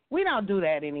stand. We don't do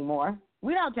that anymore.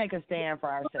 We don't take a stand for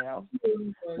ourselves.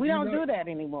 We don't do that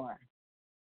anymore.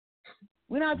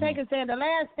 We don't take a stand. The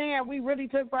last stand we really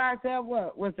took for ourselves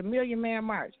was the Million Man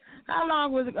March. How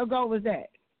long ago was that?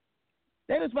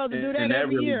 They were supposed to do that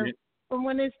every year from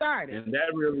when it started. And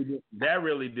that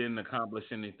really didn't accomplish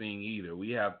anything either.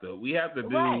 We have to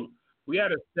Right. We got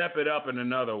to step it up in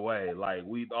another way. Like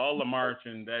all the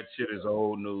marching, that shit is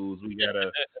old news.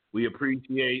 We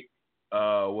appreciate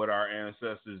what our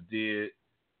ancestors did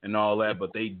and all that,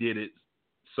 but they did it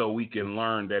so we can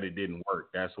learn that it didn't work.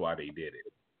 That's why they did it.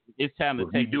 It's time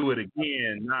to do it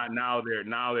again. Now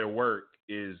their work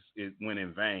it went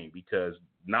in vain because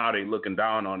now they looking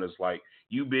down on us like,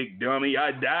 you big dummy,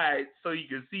 I died so you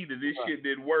can see that this shit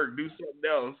didn't work. Do something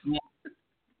else.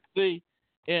 See,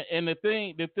 and the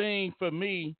thing for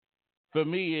me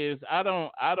is I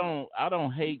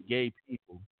don't hate gay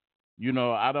people.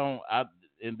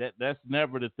 And that's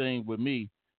never the thing with me.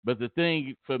 But the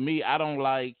thing for me, I don't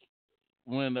like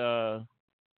when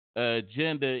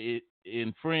gender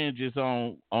infringes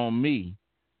on me.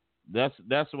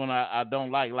 That's when I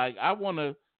don't like. Like I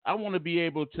wanna be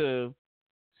able to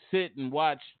sit and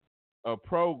watch a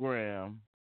program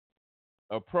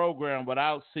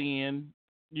without seeing,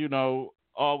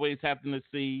 always having to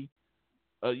see,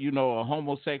 a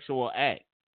homosexual act.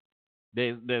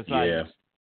 That's like,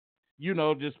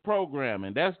 just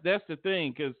programming. That's the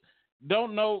thing, because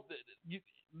don't know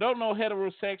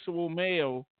heterosexual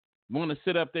male want to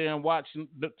sit up there and watch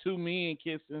the two men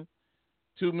kissing.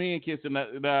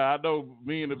 Now I know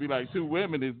men to be like two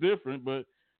women is different, but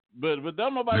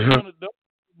don't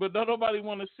nobody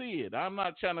want to see it. I'm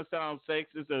not trying to sound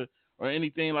sexist or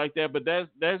anything like that, but that's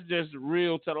just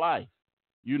real to life.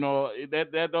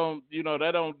 That don't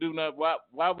do nothing.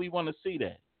 Why we want to see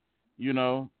that?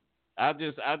 I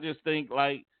just think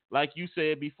like you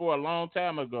said before a long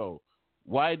time ago.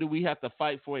 Why do we have to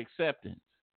fight for acceptance?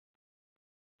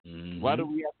 Mm-hmm. Why do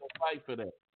we have to fight for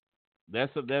that?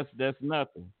 That's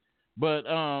nothing. But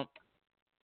I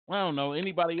don't know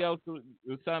anybody else who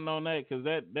sign on that, because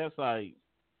that's like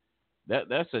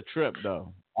that's a trip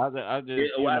though. I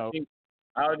think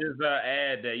I'll just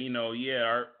add that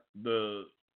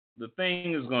the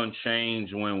thing is going to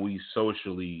change when we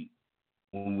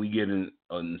get in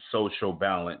social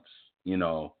balance.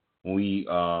 When we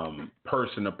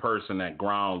person to person at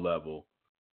ground level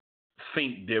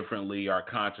think differently, our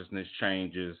consciousness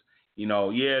changes. The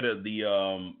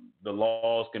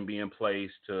laws can be in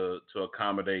place to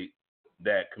accommodate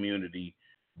that community,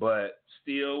 but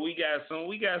still we got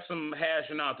some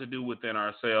hashing out to do within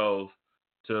ourselves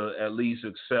to at least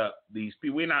accept these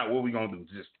people. We're not, what we gonna do,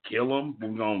 just kill them?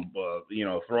 We're gonna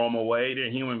throw them away? They're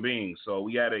human beings, so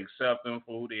we got to accept them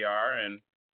for who they are, and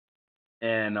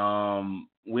and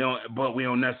we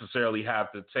don't necessarily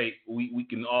have to take. We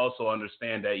can also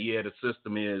understand that the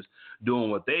system is doing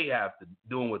what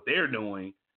they're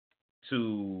doing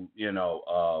to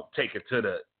take it to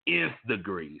the nth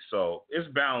degree. So it's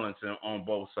balancing on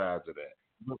both sides of that.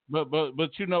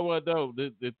 But you know what though,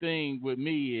 the thing with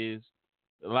me is,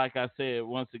 like I said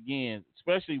once again,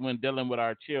 especially when dealing with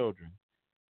our children,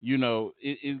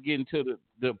 it's getting to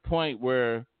the point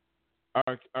where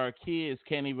our kids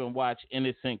can't even watch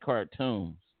innocent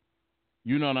cartoons.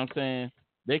 You know what I'm saying?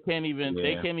 They can't even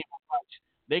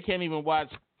watch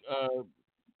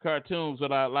cartoons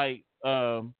without like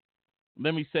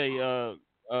let me say I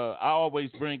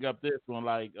always bring up this one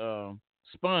like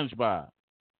SpongeBob.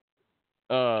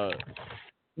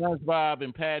 SpongeBob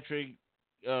and Patrick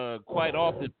quite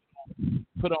often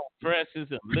put on dresses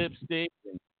and lipstick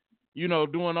and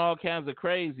doing all kinds of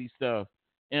crazy stuff.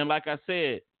 And like I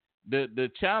said, the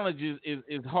challenge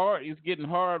is hard. It's getting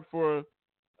hard for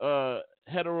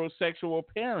heterosexual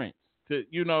parents to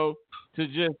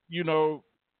just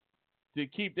to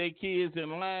keep their kids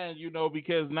in line,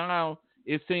 because now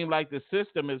it seems like the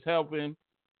system is helping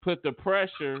put the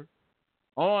pressure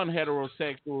on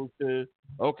heterosexuals to,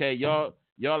 okay,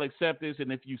 y'all accept this,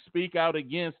 and if you speak out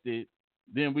against it,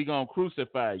 then we're gonna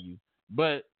crucify you.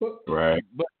 But right.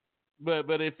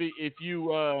 But if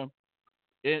you and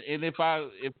if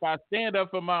I stand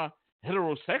up for my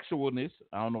heterosexualness,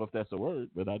 I don't know if that's a word,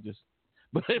 but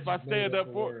if I stand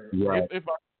up for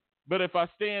if I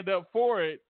stand up for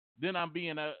it, then I'm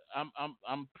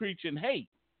preaching hate.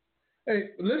 Hey,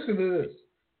 listen to this.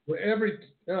 For every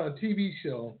TV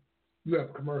show, you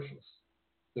have commercials.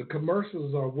 The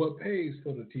commercials are what pays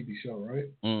for the TV show, right?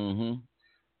 Mm-hmm.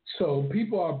 So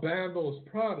people are buying those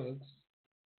products.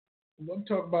 I'm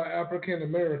talking about African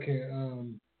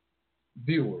American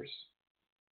viewers.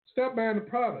 Stop buying the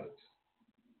products.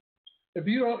 If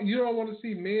you don't want to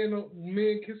see men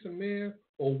kissing men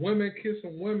or women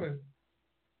kissing women,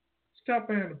 stop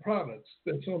buying the products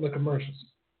that's on the commercials.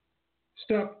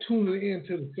 Stop tuning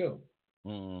into the film.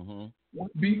 Mm-hmm.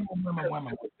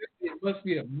 It must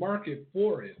be a market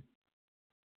for it.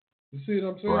 You see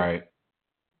what I'm saying? Right.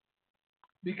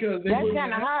 Because that's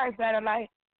kind of hard, Satellite.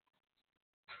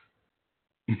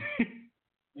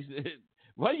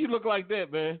 Why you look like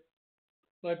that, man?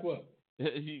 Like what?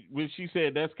 When she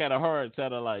said that's kind of hard,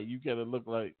 Satellite, you kind of look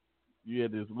like you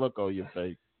had this look on your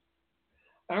face.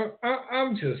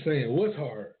 I'm just saying, what's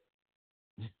hard?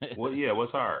 Well, yeah,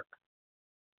 what's hard?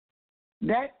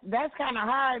 That's kind of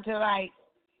hard to like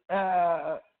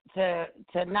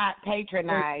to not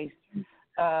patronize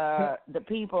the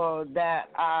people that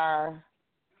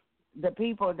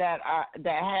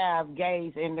have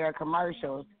gays in their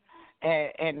commercials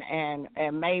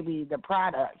and maybe the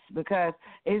products, because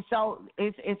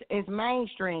it's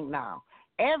mainstream now.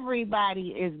 Everybody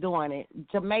is doing it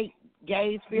to make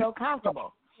gays feel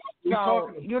comfortable.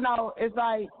 So it's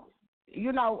like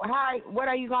what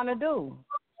are you gonna do?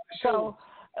 So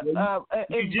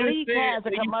if Bleach has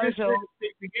a commercial,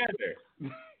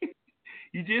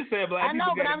 you just said black I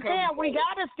know, people but I'm saying we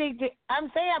gotta stick to. I'm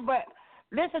saying, but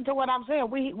listen to what I'm saying.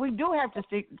 We do have to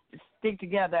stick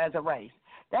together as a race.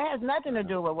 That has nothing to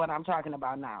do with what I'm talking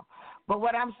about now. But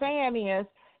what I'm saying is,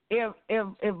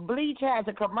 if Bleach has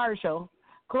a commercial,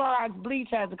 Clorox Bleach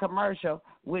has a commercial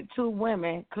with two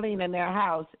women cleaning their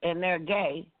house and they're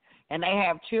gay and they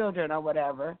have children or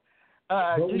whatever.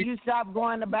 Do you stop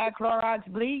going to buy Clorox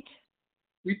Bleach?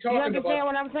 We talking you understand about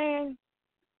what I'm saying?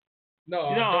 No,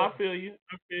 I feel you.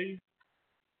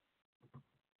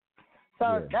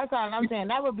 So that's all I'm saying.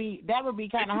 That would be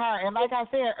kind of hard. And like I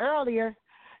said earlier,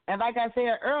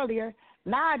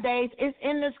 nowadays it's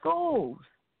in the schools.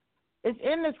 It's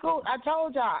in the school. I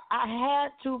told y'all I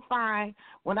had to find,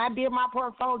 when I did my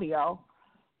portfolio,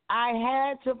 I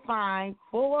had to find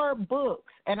 4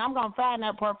 books, and I'm gonna find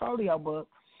that portfolio book.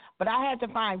 But I had to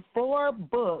find 4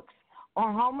 books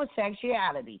on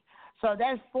homosexuality. So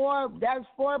that's four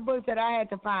books that I had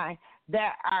to find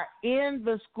that are in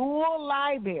the school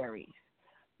libraries.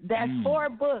 That's 4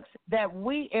 books that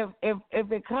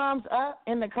if it comes up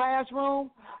in the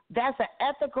classroom, that's an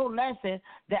ethical lesson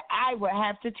that I would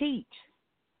have to teach.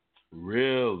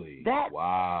 Really?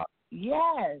 Wow.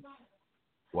 Yes.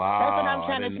 Wow. That's what I'm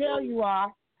trying to tell you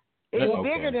all. It's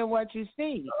bigger than what you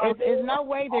see. It's no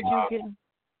way that you can.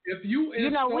 If you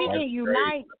we can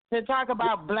unite to talk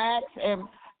about blacks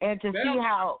and to see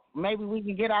how maybe we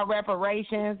can get our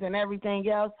reparations and everything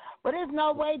else. But there's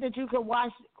no way that you can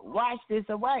wash this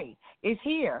away. It's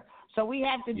here. So we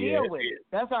have to deal with it.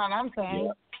 That's all I'm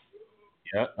saying.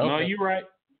 Yeah. Okay. No, you're right.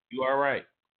 You are right.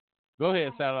 Go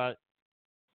ahead, Satellite.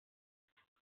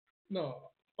 No,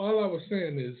 all I was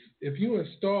saying is, if you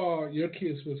install your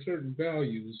kids with certain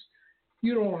values,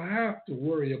 you don't have to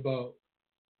worry about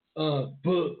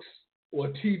books or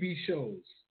TV shows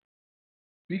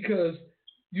because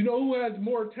you know who has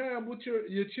more time with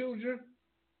your children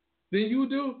than you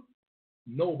do?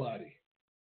 Nobody.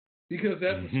 Because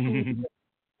at the school,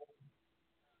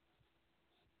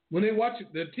 when they watch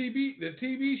it, the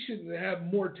TV shouldn't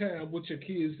have more time with your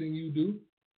kids than you do.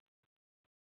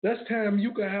 That's time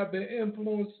you can have the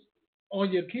influence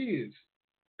on your kids.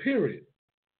 Period.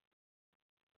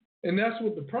 And that's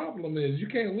what the problem is. You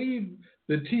can't leave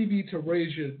the TV to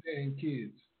raise your dang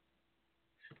kids.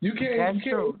 You can't. That's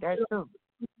true. That's true.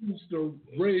 To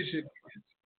raise your kids.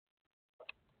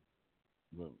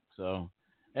 So,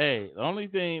 hey, the only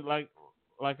thing, like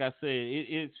I said,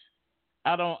 it's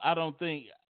I don't think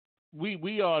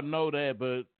we all know that,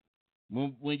 but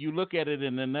when you look at it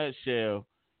in a nutshell,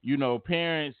 you know,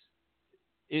 parents,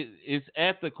 it's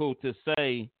ethical to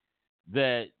say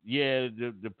that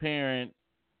the parent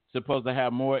supposed to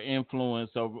have more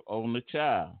influence on the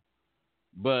child,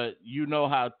 but you know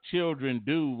how children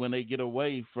do when they get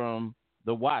away from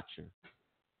the watcher.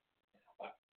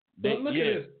 Look at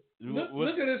this.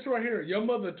 Look at this right here. Your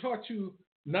mother taught you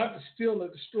not to steal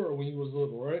at the store when you was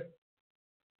little, right?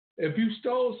 If you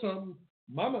stole something,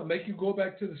 mama make you go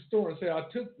back to the store and say, I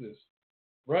took this,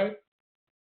 right?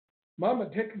 Mama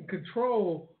taking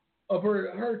control of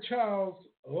her child's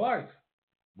life.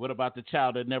 What about the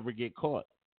child that never get caught?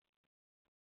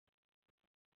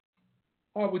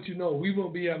 How would you know? We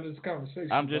won't be having this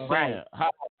conversation. I'm just saying. How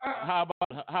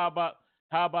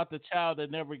about the child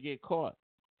that never get caught?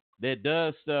 That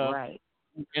does stuff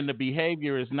and the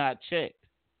behavior is not checked.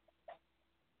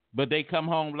 But they come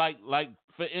home like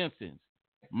for instance,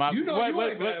 wait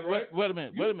a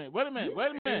minute.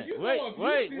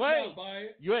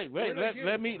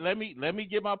 Let me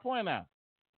get my point out.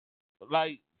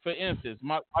 Like for instance,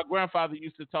 my grandfather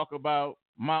used to talk about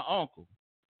my uncle.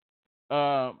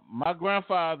 My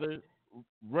grandfather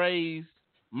raised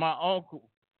my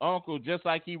uncle just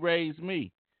like he raised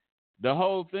me. The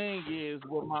whole thing is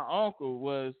with my uncle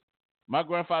was my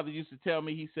grandfather used to tell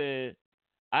me, he said,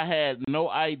 I had no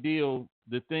idea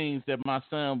the things that my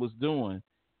son was doing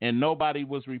and nobody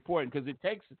was reporting because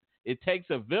it takes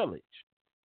a village.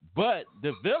 But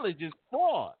the village is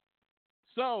flawed.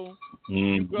 So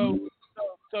you go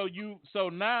so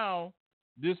now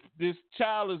this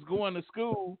child is going to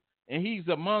school and he's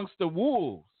amongst the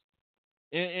wolves.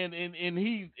 And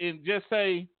just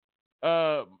say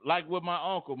like with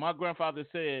my uncle, my grandfather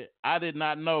said, I did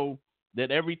not know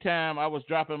that every time I was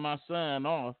dropping my son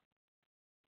off,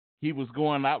 he was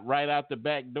going right out the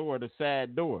back door, the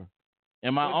side door.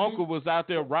 And my uncle was out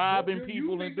there robbing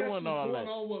people and doing all that. What's going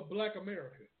on with Black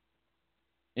America?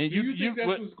 And you think that's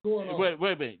what's going on?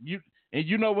 Wait a minute.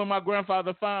 You know when my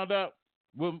grandfather found out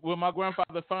what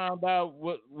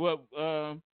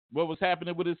was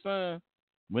happening with his son?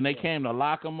 When they came to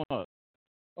lock him up.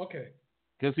 Okay.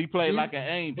 Because he played like an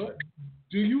angel. But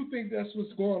do you think that's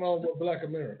what's going on with Black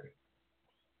America?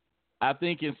 I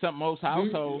think in most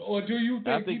households. Do you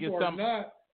think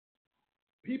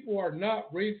people are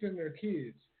not raising their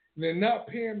kids? And they're not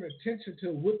paying attention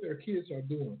to what their kids are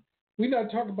doing. We're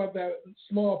not talking about that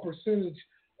small percentage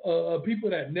of people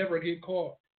that never get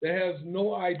caught, that has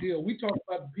no idea. We talk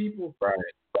about the people. Right.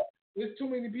 There's too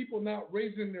many people not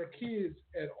raising their kids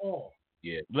at all.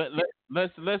 Yeah.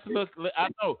 Let's look. I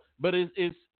know, but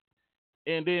it's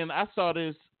and then I saw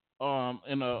this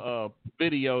in a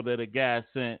video that a guy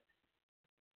sent.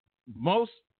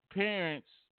 Most parents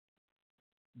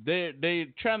they're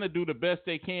trying to do the best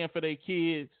they can for their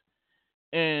kids,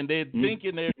 and they're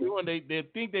thinking they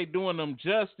think they're doing them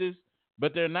justice,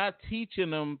 but they're not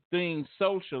teaching them things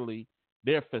socially.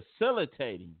 They're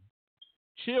facilitating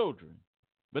children,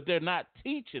 but they're not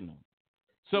teaching them.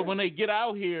 So when they get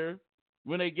out here,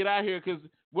 because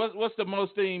what's the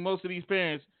most thing? Most of these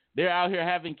parents, they're out here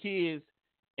having kids,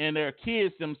 and they're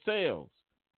kids themselves.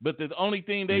 But the only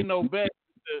thing they know best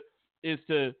is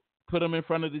to put them in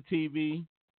front of the TV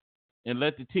and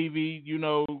let the TV,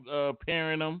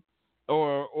 parent them,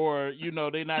 or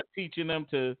they're not teaching them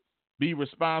to be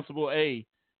responsible. Hey,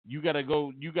 you gotta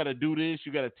do this.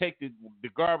 You gotta take the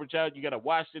garbage out. You gotta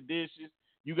wash the dishes.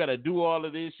 You gotta do all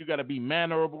of this. You gotta be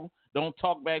mannerable. Don't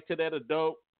talk back to that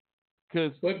adult.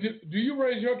 But do you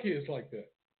raise your kids like that?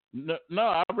 No,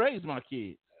 I raise my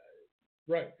kids.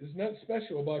 Right. There's nothing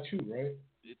special about you, right?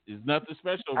 It's nothing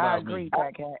special about me. I agree,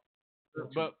 Cat.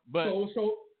 But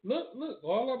so look.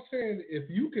 All I'm saying, if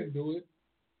you can do it,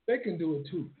 they can do it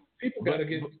too. People got to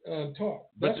get taught.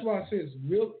 That's why I say it's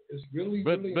really.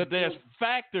 But there's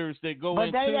factors that go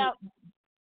into.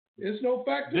 It's no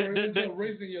factor in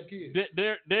raising your kids.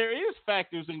 There is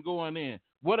factors in going in.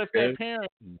 What if that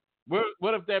parent?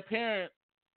 What if that parent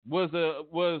was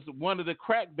one of the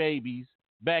crack babies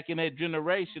back in that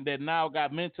generation that now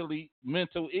got mental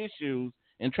issues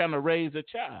and trying to raise a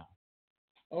child?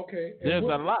 Okay, there's a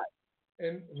lot.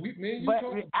 And me and you but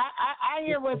talking. I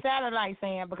hear what Satellite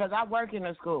saying because I work in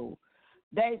a school.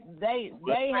 They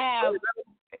have.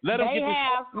 Let him get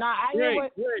have. No, I hear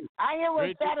what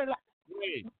Satellite.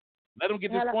 Let him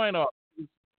get this point off.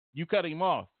 You cut him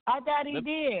off. I thought he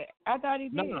did.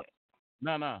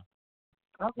 No.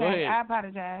 Okay, I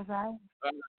apologize.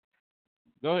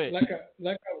 Go ahead. Like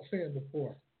I was saying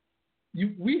before,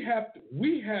 we have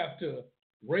to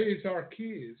raise our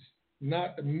kids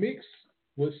not to mix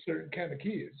with certain kind of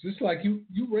kids. Just like you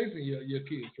raising your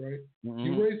kids, right? Mm-hmm.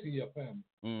 You raising your family.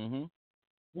 Mm-hmm.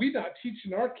 We not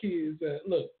teaching our kids that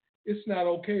look, it's not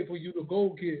okay for you to go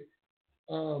get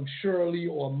Shirley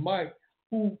or Mike,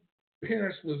 who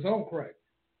parents was on crack.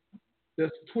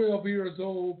 That's 12 years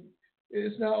old.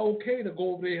 It's not okay to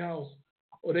go over their house,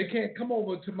 or they can't come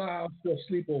over to my house for a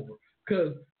sleepover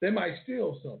because they might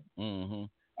steal something. Mm-hmm.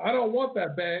 I don't want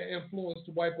that bad influence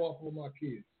to wipe off of my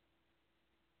kids.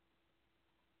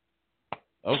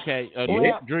 Okay.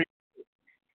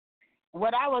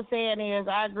 What I was saying is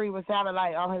I agree with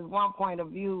Satellite on his one point of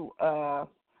view.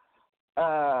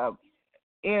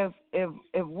 If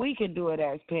we can do it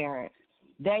as parents,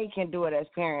 they can do it as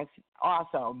parents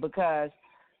also. Because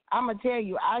I'm gonna tell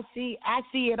you, I see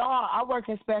it all. I work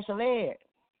in special ed.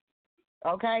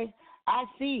 Okay, I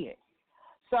see it.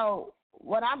 So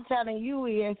what I'm telling you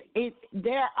is,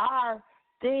 there are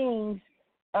things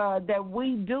that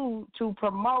we do to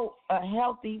promote a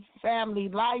healthy family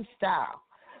lifestyle.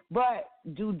 But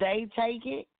do they take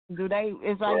it? Do they?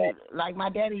 It's like my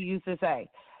daddy used to say,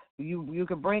 you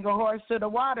can bring a horse to the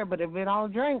water, but if it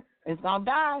don't drink, it's gonna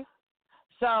die.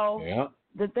 So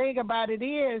the thing about it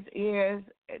is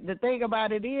that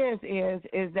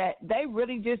they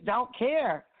really just don't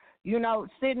care. You know,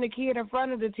 sitting the kid in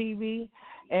front of the TV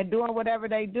and doing whatever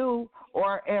they do,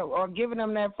 or giving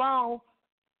them their phone,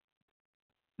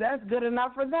 that's good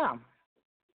enough for them.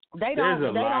 They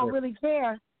don't really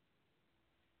care.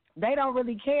 They don't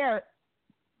really care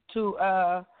to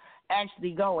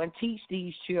actually go and teach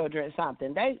these children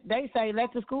something. They say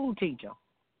let the school teach them.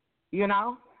 You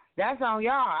know, that's on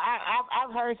y'all.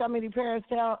 I've heard so many parents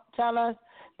tell us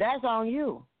that's on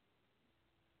you.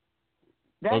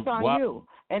 That's on you.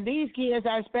 And these kids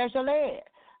are special ed.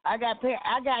 I got kids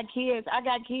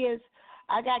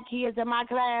in my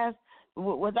class.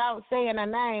 Without saying a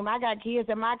name, I got kids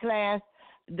in my class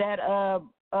that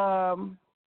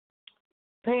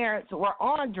parents were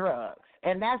on drugs,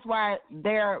 and that's why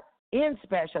they're in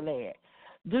special ed.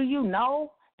 Do you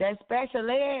know that special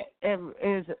ed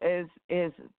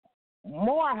is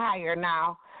more higher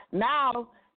now? Now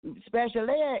special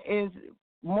ed is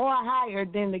more higher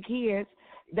than the kids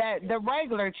that the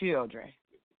regular children.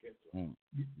 Yeah.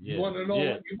 You want to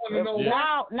know?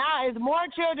 Now it's more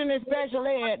children in special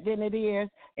ed than it is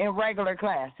in regular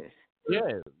classes.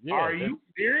 Yeah. Are you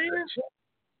serious?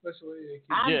 Special ed kids.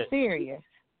 I'm serious.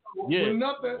 Yeah. Well,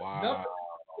 nothing wrong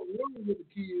with the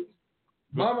kids.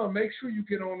 Mama, make sure you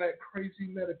get on that crazy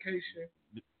medication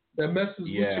that messes with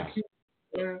your kids.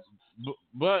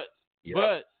 But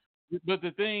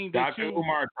the thing that Dr.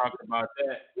 Umar talked about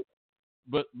that.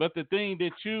 But the thing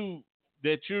that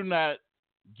you're not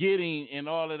getting and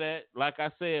all of that, like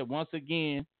I said, once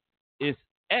again, it's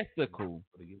ethical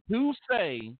to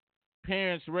say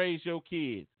parents raise your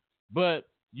kids, but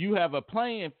you have a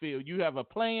playing field. You have a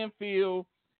playing field,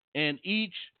 and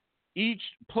each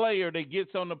player that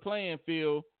gets on the playing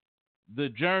field, the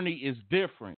journey is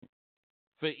different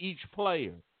for each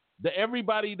player.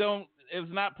 Everybody is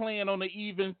not playing on the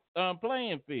even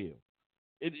playing field.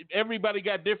 Everybody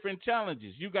got different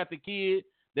challenges. You got the kid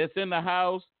that's in the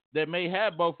house that may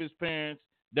have both his parents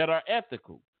that are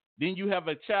ethical. Then you have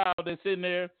a child that's in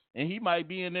there and he might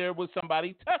be in there with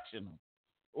somebody touching him,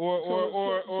 wait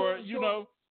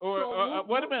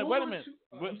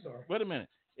a minute.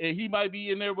 And he might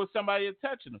be in there with somebody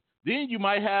touching him. Then you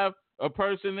might have a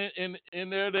person in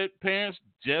there that parents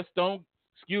just don't,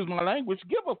 excuse my language,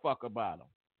 give a fuck about him,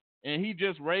 and he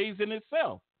just raising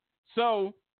himself.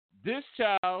 So this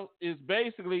child is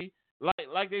basically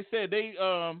like they said,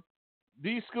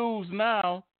 these schools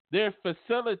now, they're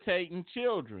facilitating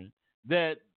children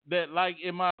that like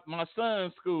in my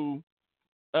son's school,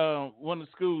 one of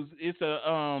the schools, it's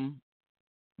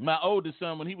my oldest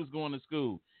son, when he was going to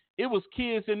school, it was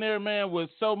kids in there, man, with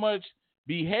so much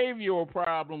behavioral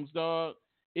problems, dog.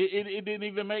 It didn't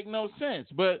even make no sense.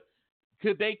 But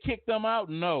Could they kick them out?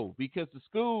 No, because the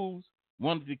schools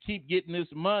wanted to keep getting this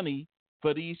money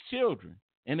for these children,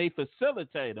 and they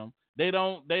facilitate them. They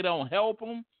don't help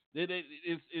them.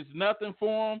 It's nothing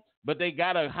for them, but they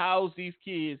gotta house these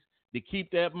kids to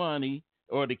keep that money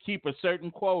or to keep a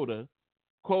certain quota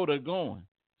going.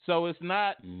 So it's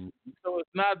not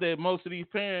that most of these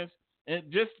parents, and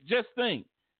just think,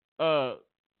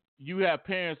 you have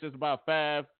parents that's about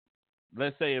 5,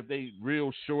 let's say if they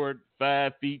real short,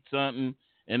 5 feet something,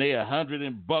 and they 100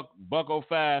 and buck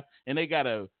 05, and they got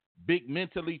a big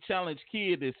mentally challenged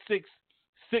kid that's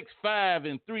 6'5"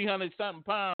 and 300 something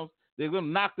pounds. They're gonna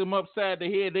knock them upside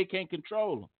the head. They can't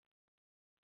control them.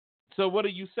 So what do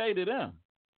you say to them?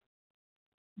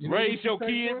 Raise your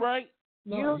kid right?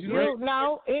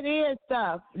 No, it is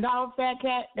tough. No, Fat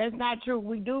Cat, that's not true.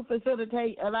 We do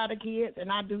facilitate a lot of kids,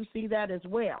 and I do see that as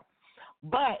well.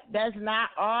 But that's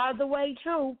not all the way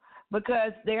true,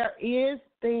 because there is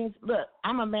things. Look,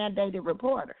 I'm a mandated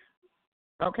reporter.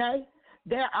 Okay,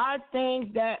 there are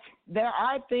things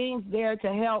there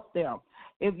to help them.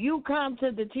 If you come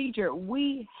to the teacher,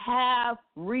 we have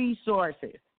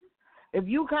resources. If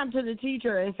you come to the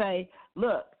teacher and say,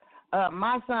 look,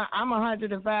 my son, I'm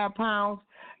 105 pounds,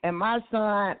 and my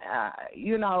son,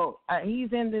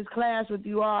 he's in this class with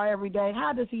you all every day.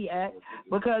 How does he act?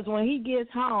 Because when he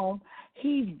gets home,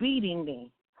 he's beating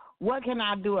me. What can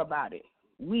I do about it?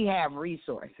 We have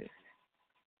resources.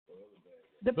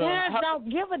 The parents don't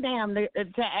give a damn to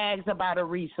ask about a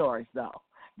resource, though.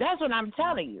 That's what I'm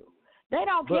telling you. They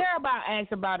don't care about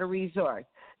asking about a resource.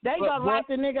 They gonna lock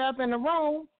the nigga up in the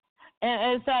room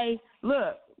and say,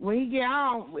 look, when he get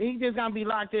home, he's just gonna be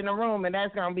locked in the room, and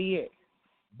that's gonna be it.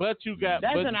 That's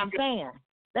what I'm saying.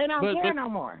 They don't care no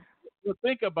more. But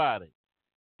think about it.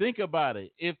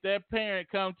 If that parent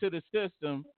comes to the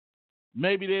system,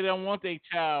 maybe they don't want their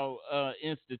child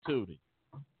instituted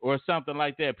or something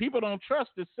like that. People don't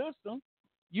trust the system.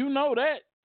 You know that.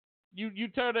 You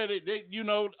turn at it.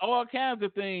 All kinds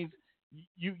of things.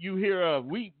 You hear of.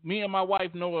 Me and my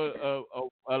wife know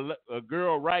a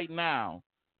girl right now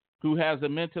who has a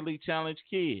mentally challenged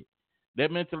kid. That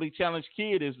mentally challenged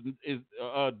kid is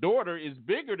daughter is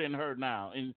bigger than her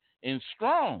now and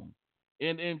strong,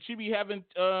 and she be having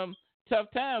tough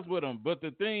times with him. But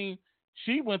the thing,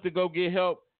 she went to go get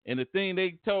help, and the thing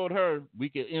they told her, we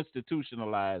can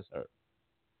institutionalize her.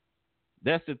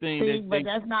 That's the thing. But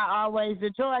that's not always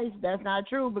the choice. That's not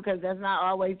true, because that's not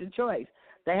always the choice.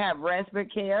 They have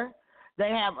respite care. They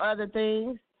have other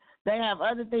things. They have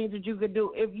other things that you could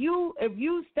do. If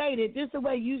you stated just the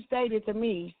way you stated to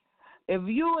me, if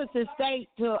you was to state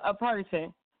to a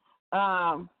person,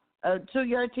 to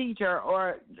your teacher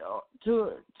or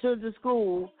to the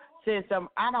school system,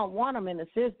 I don't want them in the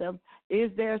system. Is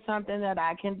there something that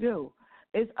I can do?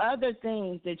 It's other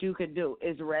things that you could do.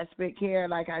 It's respite care,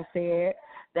 like I said.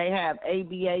 They have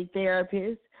ABA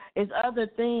therapists. It's other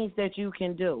things that you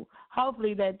can do.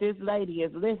 Hopefully that this lady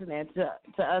is listening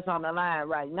to us on the line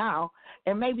right now,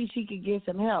 and maybe she could get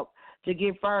some help to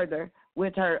get further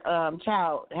with her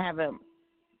child having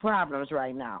problems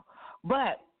right now.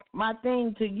 But my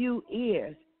thing to you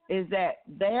is that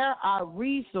there are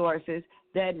resources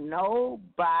that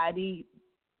nobody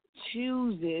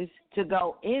chooses to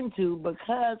go into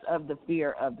because of the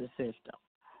fear of the system.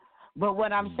 But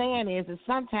what I'm saying is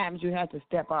sometimes you have to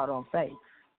step out on faith.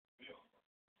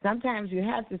 Sometimes you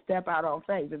have to step out on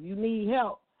faith. If you need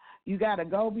help, you got to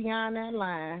go beyond that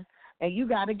line, and you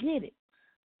got to get it.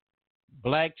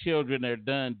 Black children are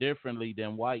done differently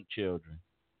than white children.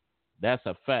 That's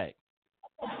a fact.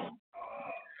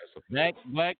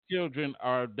 Black children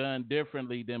are done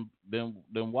differently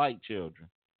than white children.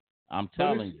 I'm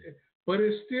telling you. But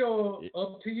it's still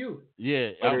up to you.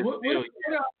 Yeah.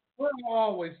 What I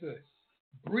always say,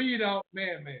 breed out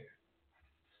man.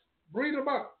 Breed them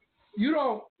out. You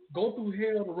don't go through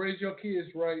hell to raise your kids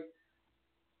right,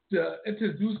 to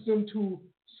introduce them to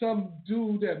some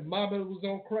dude that mama was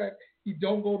on crack. He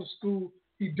don't go to school.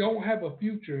 He don't have a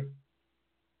future.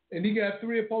 And he got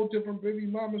 3 or 4 different baby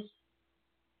mamas.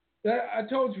 That I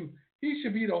told you, he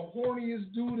should be the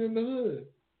horniest dude in the hood.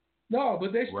 No,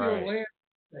 but they still land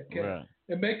that cat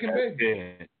and make him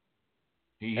baby.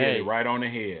 He hit it right on the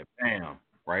head. Bam.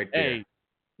 Right there.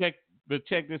 Hey,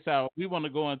 check this out. We want to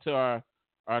go into our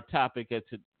topic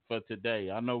for today.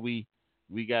 I know we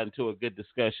got into a good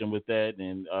discussion with that,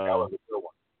 and that was a good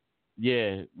one.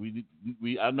 Yeah,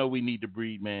 we I know we need to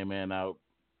breed man out,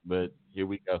 but here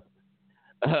we go.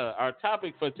 Our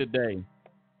topic for today: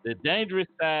 the dangerous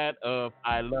side of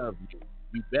I love you.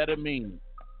 You better mean it.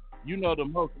 You know, the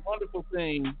most wonderful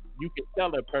thing you can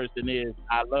tell a person is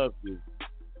I love you.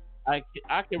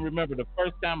 I can remember the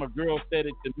first time a girl said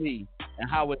it to me, and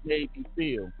how it made me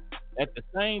feel. At the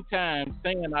same time,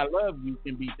 saying I love you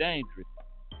can be dangerous,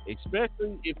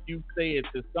 especially if you say it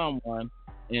to someone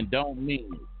and don't mean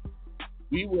it.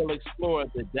 We will explore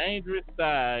the dangerous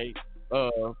side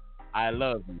of I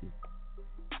love you.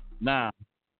 Now,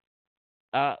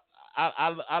 I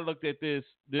I looked at this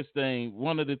thing.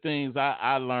 One of the things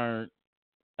I learned,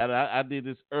 and I did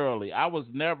this early. I was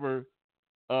never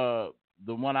uh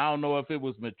the one. I don't know if it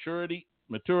was maturity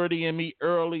in me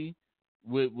early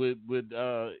with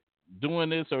doing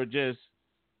this, or just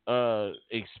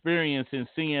experiencing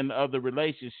seeing other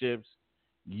relationships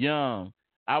young.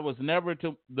 I was never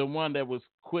the one that was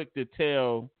quick to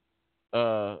tell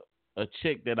uh a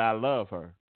chick that I love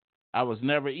her. I was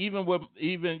never, even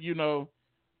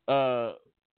uh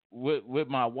with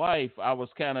my wife. I was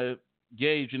kind of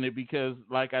gauging it because,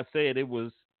 like I said,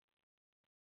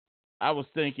 I was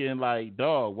thinking like,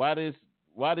 dog, why this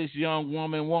young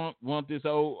woman want this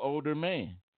older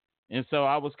man? And so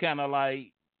I was kind of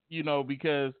like,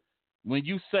 because when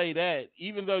you say that,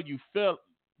 even though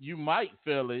you might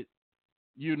feel it,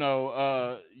 you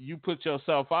put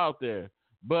yourself out there.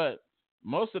 But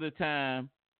most of the time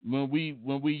when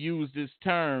we use this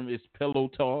term, it's pillow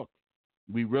talk.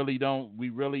 We really don't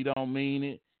mean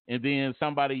it. And then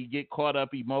somebody get caught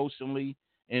up emotionally,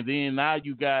 and then now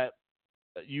you got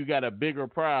a bigger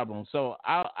problem. So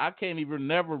I can't even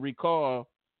never recall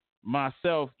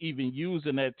myself even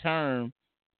using that term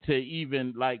to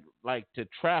even like to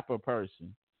trap a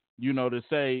person. To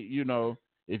say,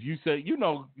 if you say,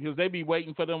 because they be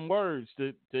waiting for them words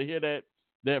to hear that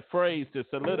phrase to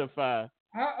solidify.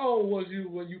 How old was you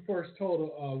when you first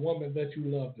told a woman that you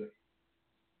loved her?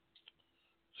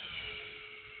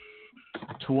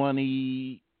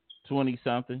 20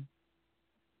 something.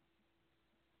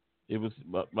 It was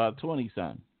about 20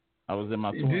 something. I was in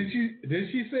my 20s.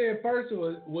 Did she say it first,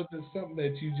 or was it something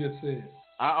that you just said?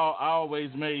 I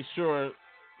always made sure.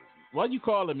 Why you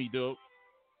calling me, dude?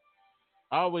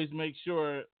 I always make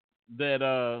sure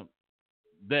that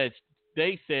they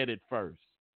said it first.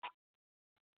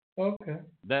 Okay.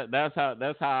 That's how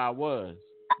I was.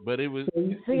 But it was.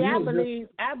 See, I believe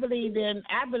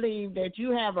that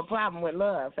you have a problem with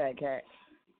love, Fat Cat.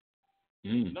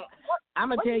 No. I'm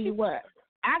gonna tell you what.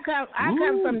 I come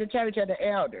from the church of the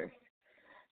elders,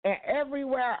 and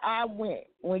everywhere I went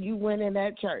when you went in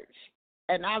that church,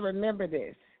 and I remember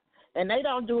this, and they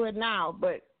don't do it now,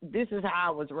 but this is how I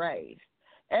was raised.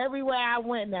 Everywhere I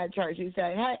went in that church, you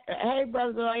say, hey,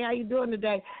 brother, how you doing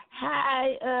today?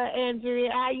 Hi,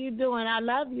 Andrea, how you doing? I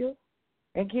love you,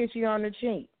 and kiss you on the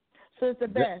cheek. Sister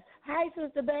Beth, hi,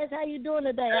 Sister Beth, how you doing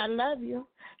today? I love you,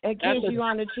 and kiss you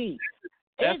on the cheek.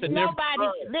 It's nobody.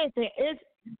 Listen,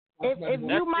 if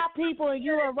you my people and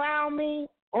you around me,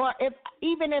 or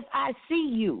even if I see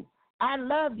you, I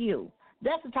love you.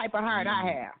 That's the type of heart I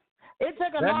have. It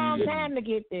took a long time to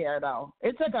get there, though.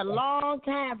 It took a long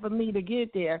time for me to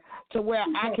get there to where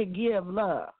I could give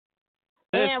love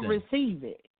and receive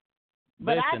it.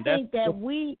 But I think that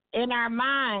in our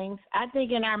minds,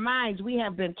 we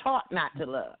have been taught not to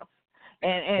love.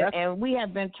 And we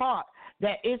have been taught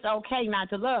that it's okay not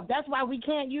to love. That's why we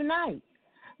can't unite,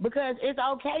 because it's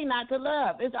okay not to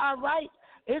love. It's all right.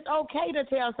 It's okay to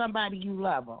tell somebody you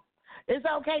love them. It's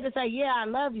okay to say, yeah, I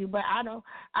love you, but I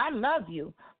love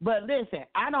you. But listen,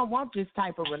 I don't want this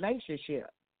type of relationship.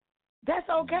 That's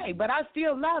okay, but I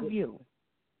still love you.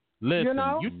 Listen,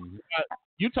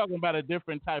 you talking about a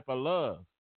different type of love.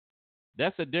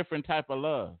 That's a different type of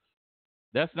love.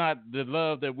 That's not the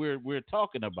love that we're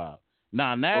talking about.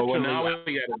 Now, naturally, now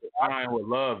we got to define what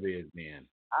love is, man.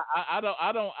 I'm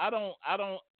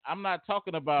not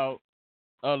talking about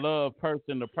a love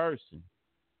person to person.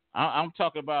 I'm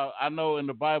talking about. I know in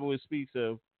the Bible it speaks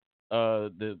of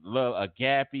the love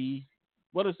agape.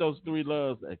 What is those three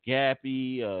loves?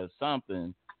 Agape,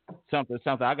 something. I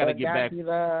gotta get back.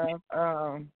 Love.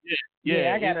 I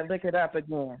gotta look it up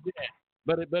again. Yeah.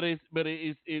 But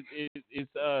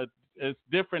it's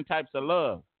different types of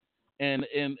love, and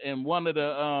one of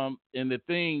the and the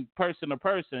thing person to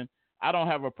person, I don't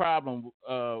have a problem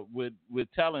with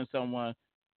telling someone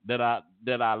that I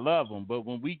love them. But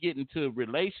when we get into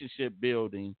relationship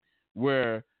building,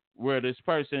 where this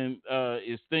person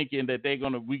is thinking that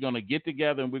we're gonna get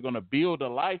together and we're gonna build a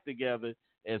life together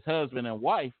as husband and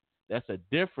wife, that's a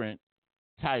different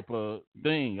type of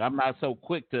thing. I'm not so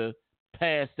quick to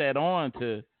pass that on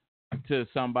to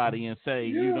somebody and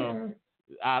say,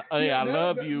 I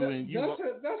love you, and you.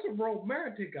 That's a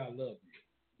romantic. I love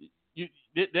you.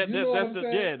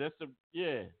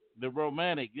 The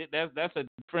romantic. That's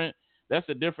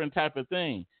a different type of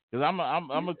thing. Because I'm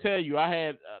gonna tell you, I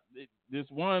had this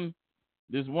one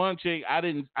this one chick,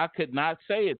 I could not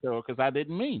say it to her because I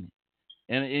didn't mean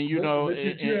it. And you know, but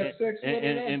did you have sex with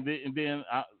her? And then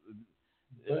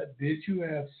but did you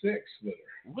have sex with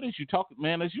her? What is you talking,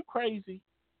 man? Is you crazy?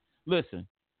 Listen,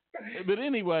 but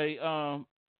anyway, I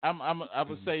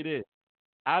would say this.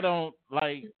 I don't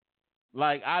like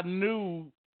I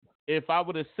knew if I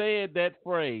would have said that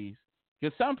phrase,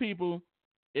 because some people,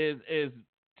 as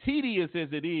tedious as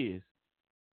it is,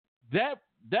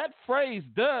 that phrase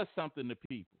does something to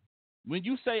people. When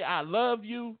you say "I love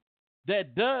you,"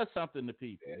 that does something to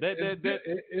people.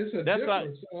 It's a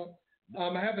difference.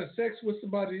 I'm having sex with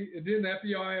somebody, and then after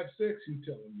y'all have sex, you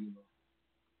tell them you know.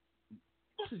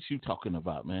 What is you talking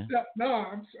about, man? No,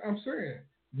 I'm saying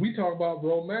we talk about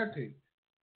romantic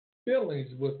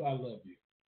feelings with "I love you."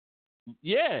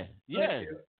 Yeah.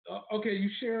 Okay, you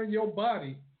sharing your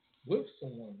body with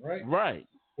someone, right? Right.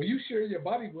 When you share your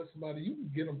body with somebody, you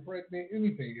can get them pregnant.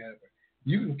 Anything happen.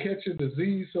 You can catch a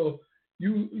disease. So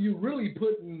you really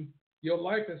putting your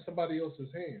life in somebody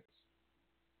else's hands,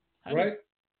 right?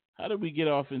 How did we get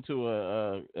off into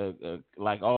a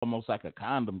like almost like a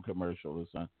condom commercial or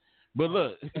something? But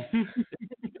look, you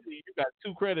got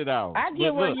 2 credit hours. I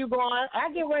get where you going.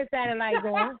 I get where Saturday Night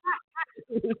going.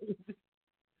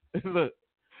 Look,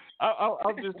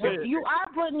 I'll just say you are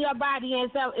putting your body in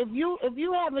some. If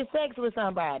you having sex with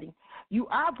somebody, you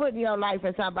are putting your life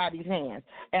in somebody's hands.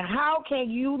 And how can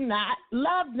you not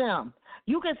love them?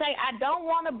 You can say, I don't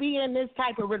want to be in this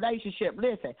type of relationship.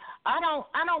 Listen, I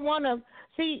don't want to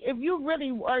see if you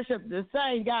really worship the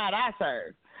same God I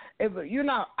serve. If you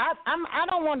know, I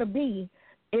don't want to be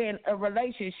in a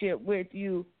relationship with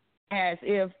you as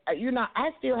if, you know,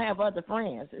 I still have other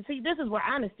friends. See, this is where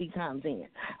honesty comes in.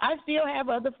 I still have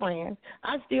other friends.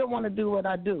 I still want to do what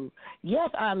I do. Yes,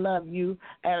 I love you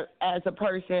as a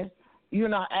person, you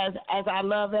know, as I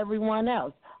love everyone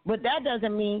else. But that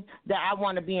doesn't mean that I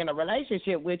want to be in a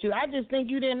relationship with you. I just think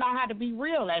you didn't know how to be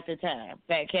real at the time,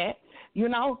 fat cat. You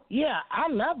know, yeah, I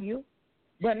love you.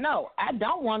 But no, I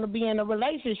don't want to be in a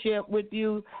relationship with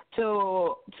you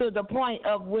to the point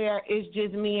of where it's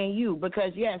just me and you.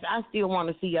 Because yes, I still want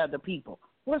to see other people.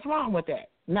 What's wrong with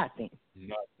that? Nothing.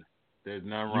 There's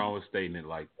nothing wrong with stating it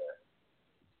like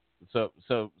that.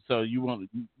 So you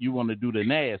want to do the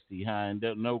nasty, huh? And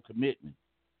no commitment.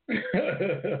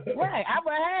 Right.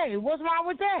 Hey, what's wrong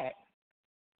with that?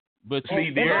 But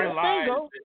see, there lies.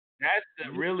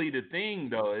 That's really the thing,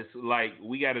 though. It's like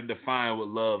we got to define what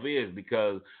love is,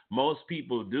 because most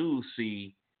people do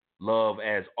see love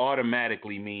as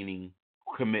automatically meaning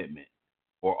commitment,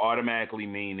 or automatically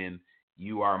meaning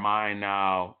you are mine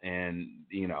now, and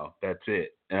you know that's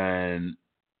it. And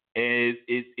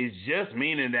it's just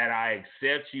meaning that I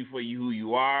accept you for who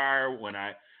you are. When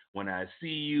I see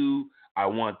you, I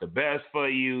want the best for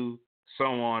you, so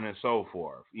on and so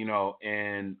forth. You know,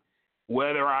 and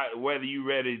whether you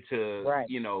ready to, right,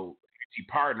 you know, you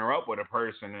partner up with a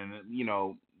person and, you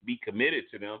know, be committed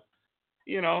to them,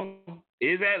 you know,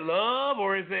 is that love,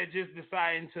 or is that just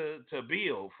deciding to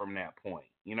build from that point?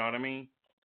 You know what I mean?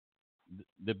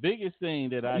 The biggest thing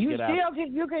that I you get out. You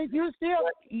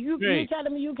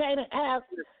telling me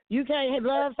you can't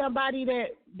love somebody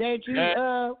that you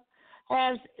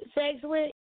have sex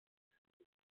with?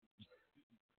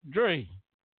 Dre,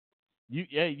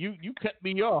 you cut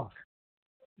me off.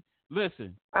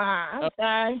 Listen. I'm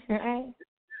sorry.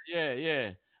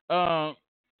 Yeah.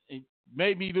 It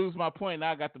made me lose my point.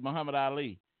 Now I got the Muhammad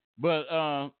Ali. But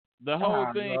the whole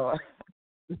thing,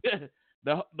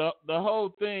 the whole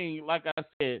thing, like I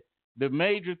said, the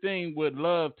major thing with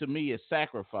love to me is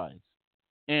sacrifice.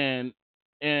 And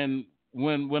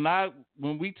when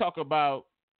we talk about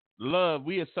love,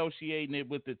 we associating it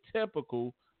with the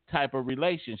typical type of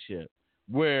relationship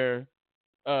where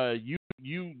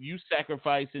you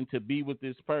sacrificing to be with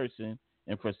this person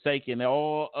and forsaking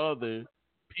all other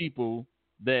people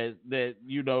that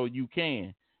you know you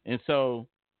can. And so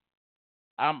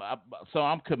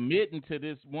I'm committing to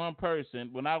this one person.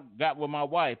 When I got with my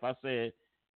wife, I said,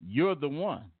 "You're the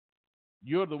one.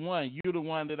 You're the one. You're the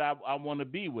one that I want to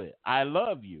be with. I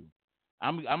love you.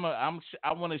 I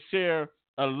want to share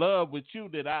a love with you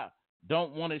that I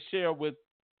don't want to share with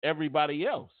everybody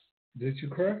else." Did you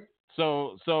cry?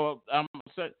 So I'm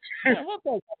saying, what does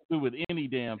that have to do with any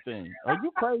damn thing? Are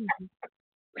you crazy?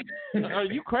 Are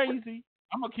you crazy?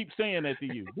 I'm gonna keep saying that to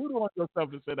you. Voodoo on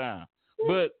yourself and sit down.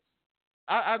 But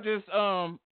I just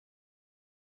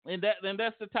and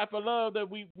that's the type of love that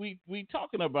we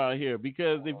talking about here.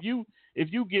 Because if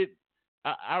you get,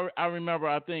 I remember,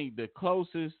 I think the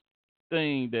closest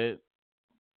thing that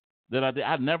I did,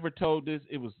 I never told this.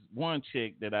 It was one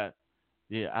chick that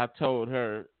I told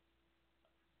her.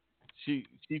 she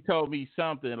told me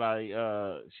something like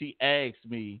she asked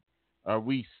me,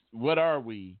 what are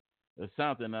we or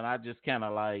something, and I just kind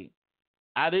of like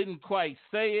I didn't quite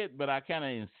say it, but I kind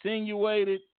of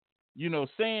insinuated. You know,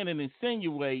 saying and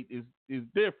insinuate is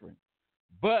different,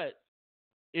 but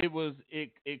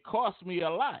it cost me a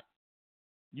lot.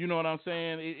 You know what I'm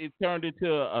saying? It turned into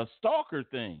a stalker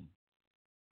thing.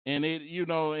 And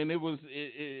and it was,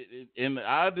 and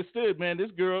I understood, man. This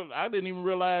girl, I didn't even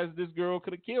realize this girl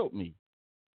could have killed me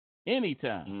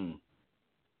anytime.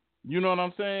 You know what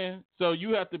I'm saying? So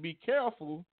you have to be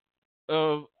careful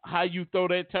of how you throw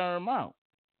that term out.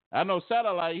 I know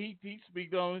Satellite. He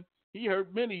speak on. He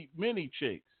heard many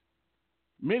chicks,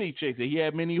 and he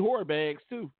had many whore bags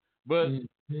too. But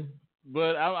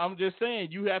but I'm just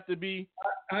saying you have to be.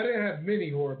 I didn't have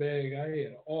many whore bags. I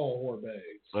had all whore bags.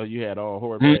 Oh, you had all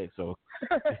whore bags. So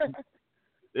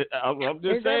I'm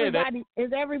just saying that.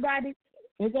 Is everybody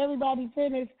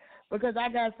finished? Because I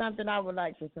got something I would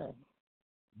like to say.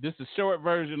 This is short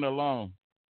version alone.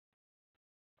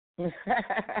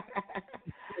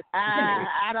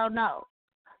 I don't know,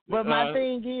 but my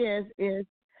thing is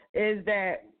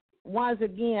that once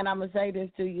again I'm gonna say this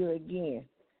to you again.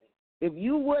 If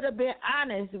you would have been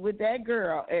honest with that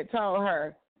girl and told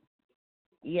her,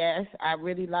 yes, I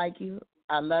really like you,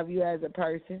 I love you as a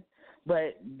person,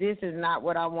 but this is not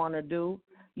what I want to do,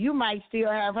 you might still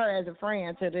have her as a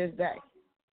friend to this day.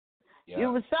 Yeah. It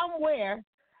was somewhere,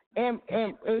 and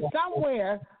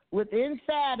somewhere with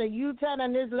inside of you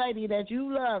telling this lady that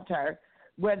you loved her,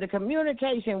 where the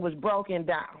communication was broken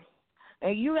down.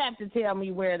 And you have to tell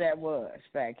me where that was,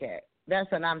 Fat Cat.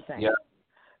 That's what I'm saying. Yeah.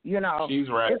 You know, she's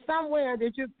right. It's somewhere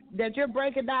that you're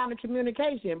breaking down the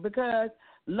communication, because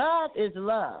love is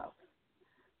love.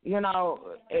 You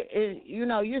know,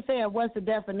 you're saying what's the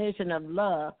definition of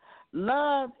love?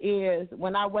 Love is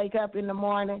when I wake up in the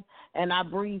morning and I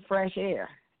breathe fresh air.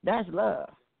 That's love.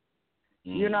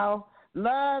 You know,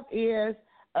 love is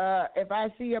if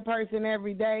I see a person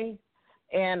every day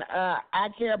and I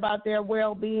care about their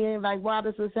well-being, like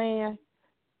Wallace was saying,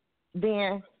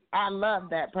 then I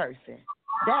love that person.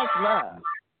 That's love,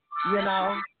 you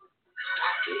know.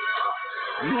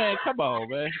 Man, come on,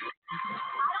 man.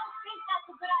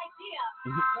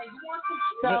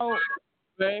 I don't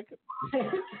think that's a good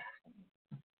idea.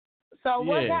 So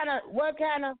what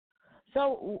kind of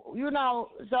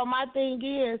so my thing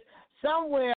is,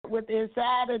 somewhere with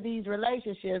inside of these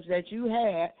relationships that you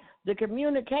had, the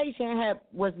communication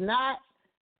was not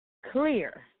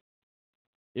clear.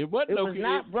 It wasn't. It was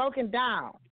not broken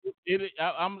down.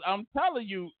 I'm telling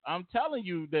you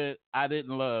that I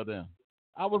didn't love them.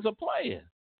 I was a player.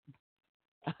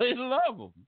 I didn't love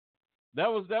them.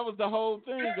 That was the whole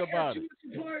thing about it.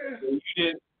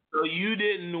 You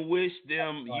didn't wish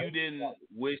them. You didn't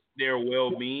wish their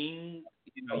well-being.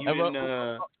 You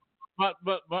didn't.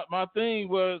 But my thing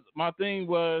was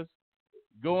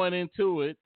going into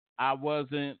it. I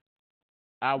wasn't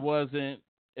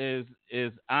as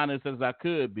honest as I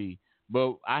could be.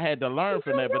 But I had to learn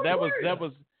from that. But that was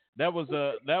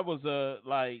a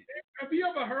like. Have you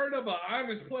ever heard of an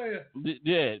honest player?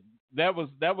 Yeah, that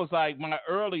was like my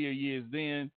earlier years.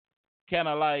 Then, kind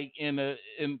of like in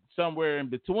somewhere in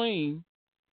between.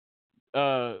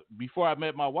 Before I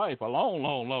met my wife, a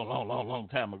long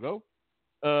time ago.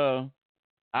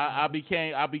 I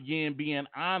began being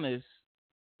honest.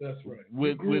 That's right.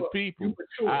 With people.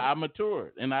 I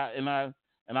matured, and I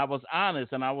was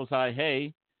honest, and I was like,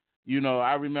 hey. You know,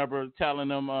 I remember telling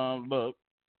them, look,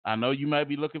 I know you might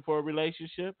be looking for a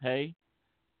relationship. Hey,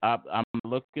 I'm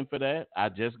looking for that. I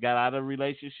just got out of a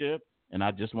relationship, and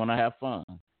I just want to have fun.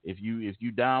 If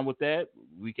you down with that,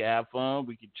 we can have fun.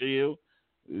 We can chill.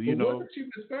 You know. What if she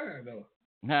was fine, though?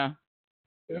 Huh?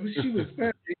 If she was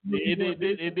fine,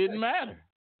 it didn't matter.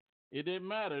 It didn't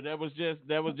matter. That was just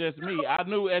me. I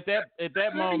knew at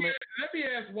that moment. Let me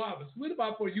ask Wallace. What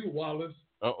about for you, Wallace?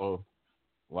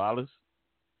 Wallace.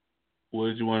 What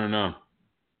did you want to know?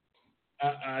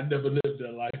 I never lived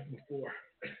that life before.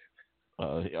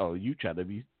 You try to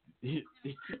be. He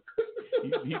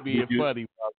being funny.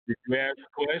 Did you ask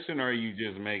a question, or are you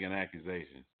just making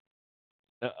accusations?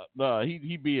 No,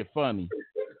 he being funny.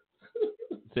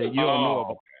 Say you don't know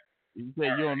about. You say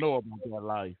you don't know about that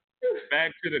life.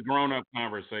 Back to the grown-up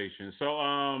conversation. So,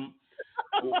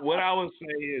 what I would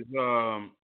say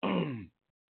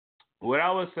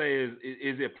is,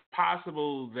 is it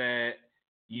possible that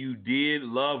you did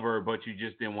love her, but you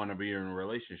just didn't want to be in a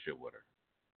relationship with her?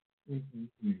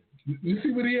 Mm-hmm. You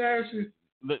see what he asked you?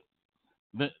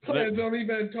 Players don't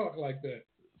even talk like that.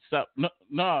 Stop!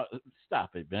 No,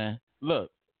 stop it, man.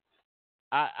 Look,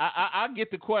 I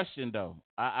get the question though.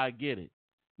 I get it.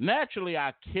 naturally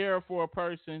I care for a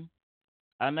person.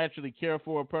 But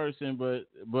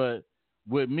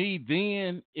with me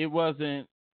then it wasn't.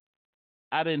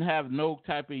 I didn't have no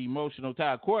type of emotional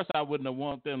tie. Of course, I wouldn't have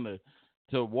want them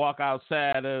to walk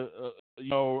outside of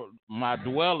my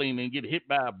dwelling and get hit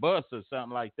by a bus or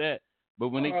something like that. But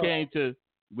when it came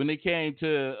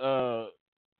to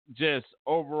just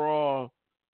overall,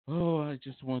 oh, I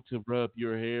just want to rub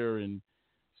your hair and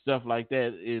stuff like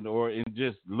that, and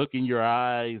just look in your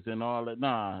eyes and all that.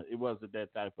 Nah, it wasn't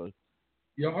that type of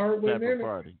Your heart wasn't in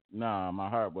party. it? Nah, my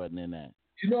heart wasn't in that.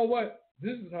 You know what?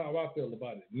 This is how I feel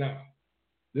about it now.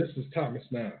 This is Thomas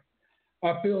now.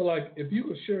 I feel like if you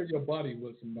could share your body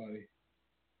with somebody,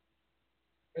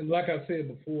 and like I said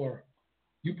before,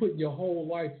 you put your whole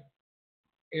life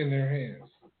in their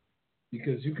hands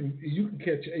because you can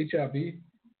catch HIV,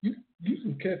 you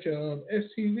can catch a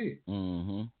STD.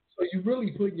 Mm-hmm. So you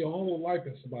really put your whole life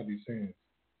in somebody's hands.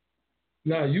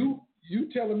 Now you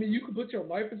telling me you can put your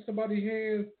life in somebody's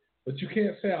hands, but you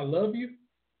can't say I love you?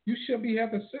 You shouldn't be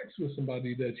having sex with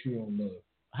somebody that you don't love.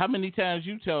 How many times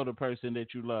you tell the person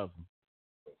that you love them?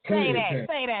 Say that,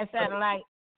 Satellite.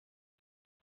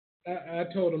 I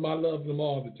told them I love them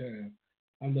all the time.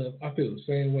 I feel the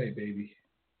same way, baby.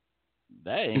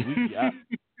 Dang,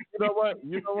 you know what?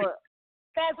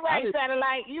 That's right,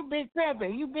 Satellite. You big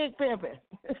pimpin'.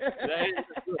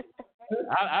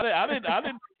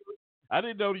 I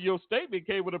didn't know your statement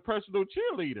came with a personal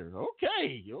cheerleader.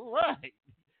 Okay, all right.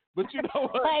 But you know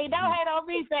what? Hey, don't hate on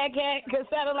me, fat cat, because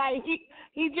Satellite,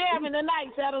 he jamming tonight.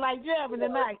 Satellite jamming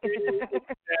tonight.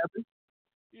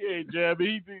 He ain't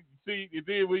jamming. Then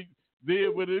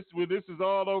when this is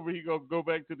all over, he gonna go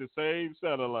back to the same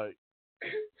Satellite.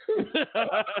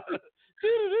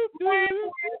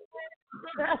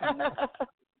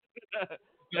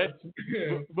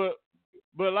 but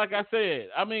like I said,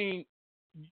 I mean,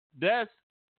 that's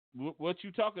what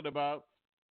you're talking about.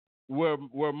 Where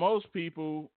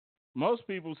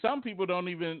some people don't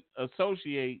even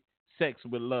associate sex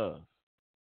with love.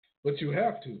 But you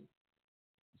have to.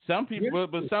 Some people,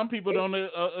 but some people don't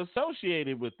associate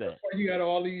it with that. That's why you got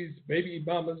all these baby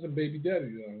mamas and baby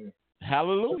daddies out here.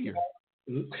 Hallelujah.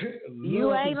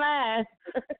 You ain't lying.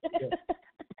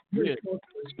 You're supposed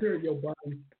to share your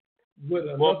body with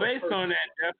another based person.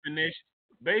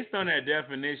 on that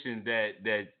definition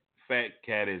that Fat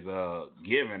Cat is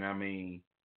given, I mean,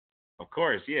 of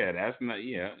course, yeah, that's not,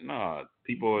 no,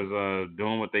 people is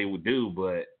doing what they would do,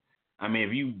 but I mean,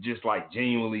 if you just like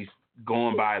genuinely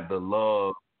going by the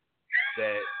love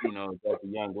that that the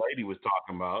young lady was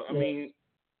talking about, I mean,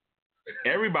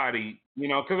 everybody,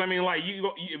 because I mean, like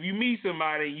if you meet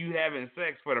somebody, you having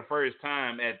sex for the first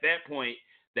time, at that point,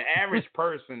 the average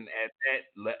person at that,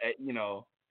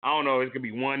 I don't know, it could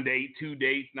be 1 date, 2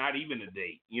 dates, not even a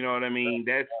date. You know what I mean?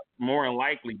 That's more than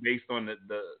likely based on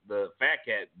the Fat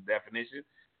Cat definition.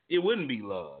 It wouldn't be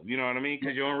love. You know what I mean?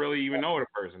 Because you don't really even know the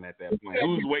person at that point.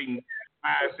 Who's waiting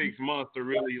 5-6 months to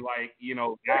really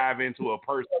dive into a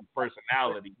person's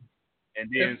personality and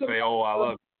then say, "Oh, I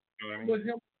love you." You know what I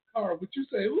mean? Would you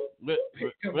say who? Wait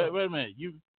a minute.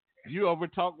 You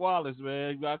overtalk Wallace,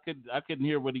 man. I couldn't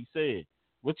hear what he said.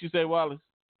 What you say, Wallace?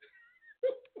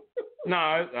 No,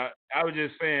 I was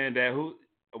just saying that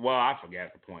well, I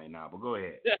forgot the point now, but go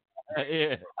ahead.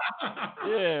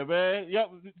 Yeah, man.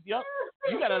 Yep. You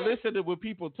gotta listen to when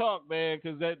people talk, man,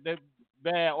 because that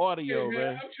bad audio,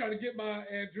 man. I'm trying to get my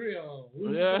Andrea on.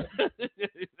 Yeah.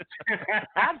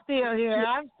 I'm still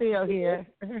here.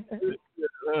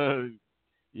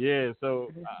 Yeah.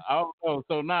 So I don't know.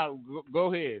 So now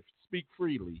go ahead, speak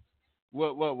freely.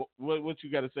 What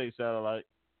you got to say, Satellite?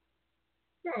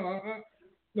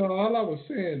 No, all I was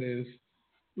saying is,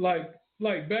 like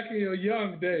back in your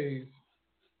young days,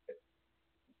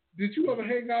 did you ever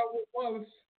hang out with Wallace?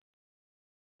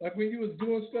 Like when you was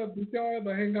doing stuff, did y'all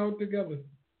ever hang out together?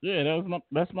 Yeah,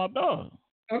 that's my dog.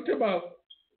 I'm talking about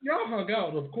y'all hung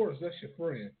out, of course, that's your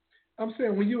friend. I'm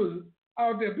saying when you was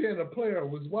out there being a player,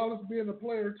 was Wallace being a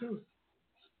player too?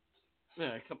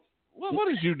 Yeah, what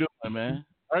is you doing, man?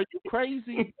 Are you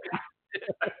crazy?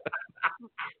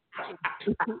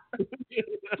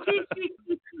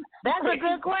 That's a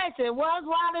good question. Was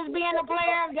Wallace being a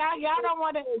player? Y'all don't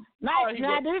want to. Now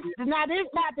this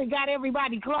topic got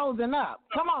everybody closing up.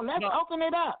 Come on, let's open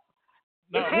it up.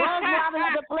 No. Was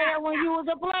Wallace a player when you was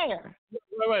a player?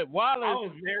 Wait, Wallace. I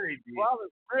was married.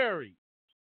 Wallace married.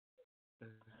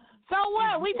 So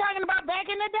what? We talking about back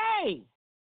in the day.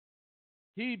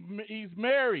 He's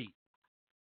married.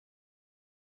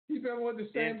 He been with the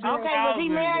same girl. Okay, was he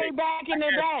married back in the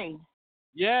day?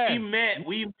 Yeah. We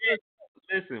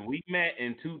met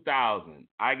in 2000.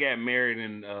 I got married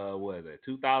in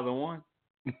 2001?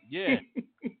 Yeah.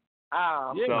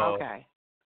 Oh, Yeah. okay.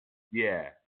 Yeah.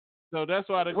 So that's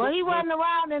why the Well, he wasn't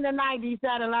around in the 90s,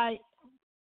 Satellite.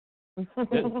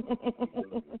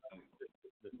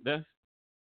 that's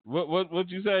what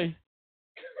you say?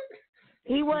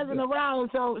 He wasn't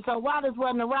around, so Wallace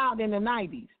wasn't around in the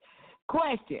 90s.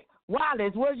 Question: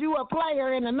 Wallace, was you a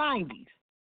player in the 90s?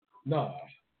 Nah,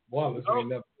 Wallace ain't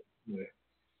never. Yeah.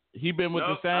 He been with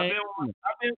the same.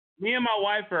 Me and my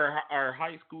wife are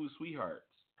high school sweethearts.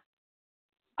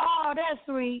 Oh, that's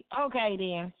sweet. Okay,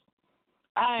 then.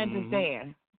 I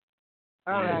understand.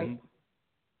 All right.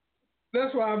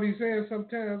 That's why I be saying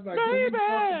sometimes, like,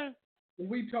 when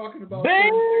we talking about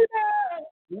things,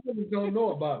 we don't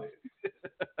know about it.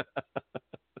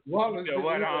 Wallace,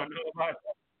 what I don't know about it.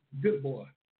 Good boy.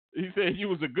 He said you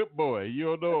was a good boy. You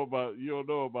don't know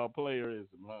about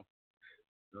playerism, huh?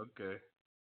 Okay.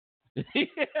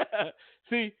 Yeah.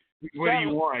 See, what do you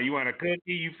want? You want a cookie?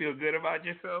 You feel good about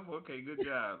yourself? Okay, good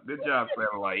job. Good job,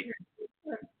 Satellite.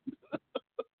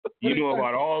 You know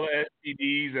about all the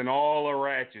STDs and all the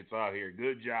ratchets out here.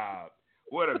 Good job.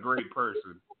 What a great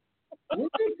person.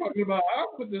 What are you talking about? I'm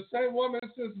with the same woman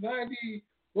since 90,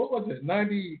 what was it,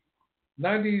 90,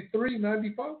 93,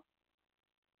 94?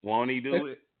 Won't he do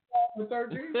it?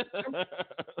 13?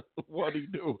 Won't he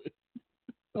do it?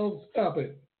 Oh, stop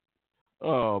it.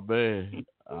 Oh, man.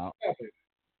 Stop it.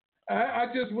 I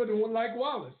just wouldn't like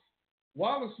Wallace.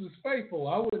 Wallace was faithful.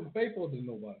 I wasn't faithful to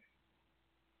nobody.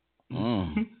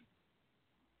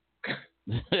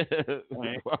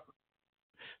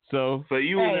 So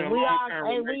you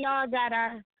we all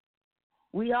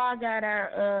got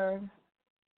our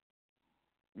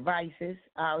vices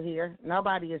out here.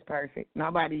 Nobody is perfect.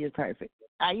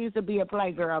 I used to be a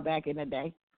playgirl back in the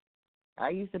day.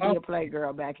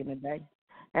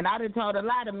 And I done told a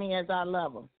lot of men I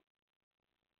love them.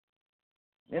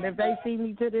 And if they see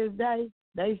me to this day,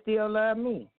 they still love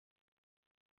me.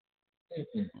 It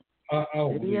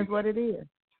is what it is.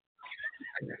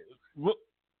 What?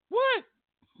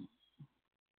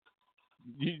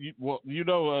 You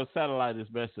know, Satellite is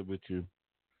messing with you.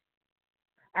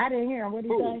 I didn't hear him. What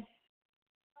did he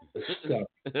say?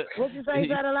 What you say,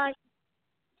 Satellite?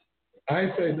 I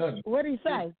ain't say nothing. What did he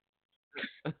say?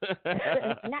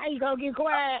 Now you gonna get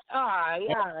quiet. Oh,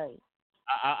 yeah.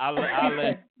 I'll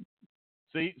let.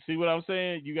 See what I'm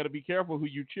saying? You got to be careful who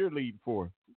you cheerlead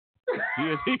for.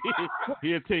 He'll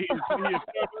tell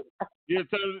you.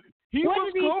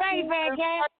 What did he say, Fat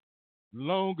Cat?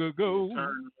 Long ago.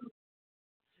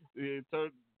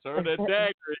 Turn that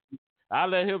dagger. I'll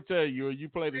let him tell you, or you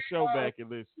play the show back and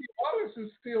listen. Wallace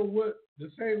is still with the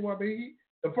same one.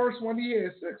 The first one he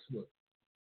had sex with.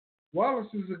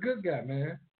 Wallace is a good guy,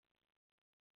 man.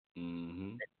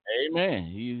 Mm-hmm. Amen.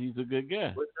 He's a good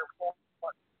guy.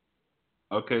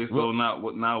 Okay, so now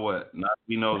what? Now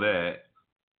we know that.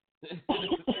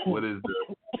 What is the?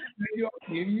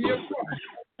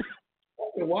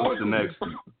 What's the next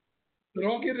one?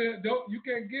 Don't get in. You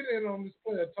can't get in on this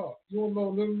player talk. You don't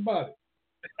know nothing about it.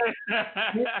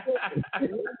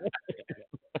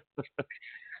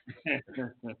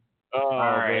 All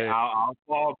right, I'll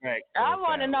fall back. I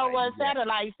want to know what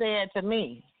Satellite said to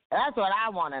me. That's what I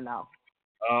want to know.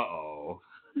 Uh-oh.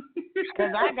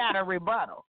 Because I got a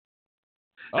rebuttal.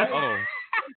 Uh-oh.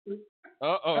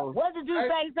 What did you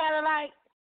say, Satellite?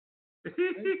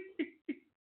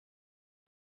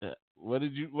 What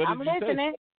did you I'm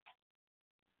listening. Say?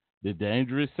 The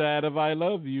dangerous side of I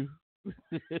love you.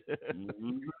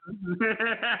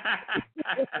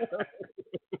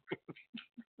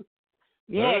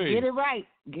 Yeah, hey. Get it right.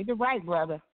 Get it right,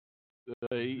 brother.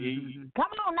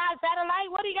 Come on now, Satellite.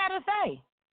 What do you got to say?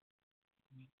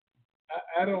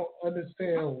 I don't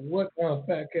understand what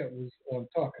Fat Cat was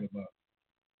talking about.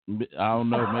 I don't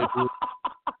know.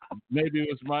 Maybe it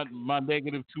was my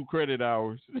negative 2 credit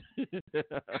hours.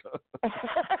 That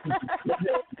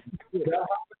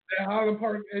Highland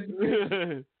Park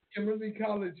education, Kimberly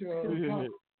College.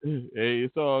 Hey,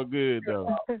 it's all good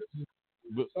though.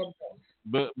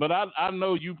 But I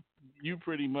know you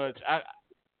pretty much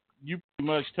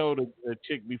told a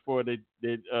chick before that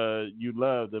you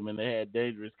loved them and they had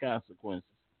dangerous consequences.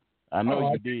 I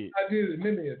know you did. I did it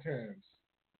many a times,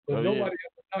 but nobody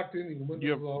ever knocked any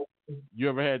windows off. You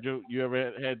ever had your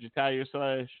tire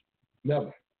slashed?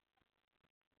 Never.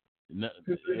 No.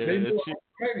 They knew I was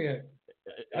maniac.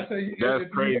 I say, that's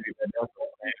crazy.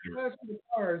 That's the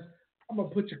cars. I'm gonna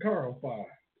put your car on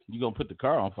fire. You gonna put the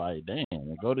car on fire?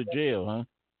 Damn! Go to jail, huh?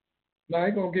 No, I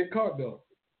ain't gonna get caught though.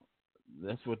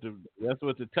 That's what the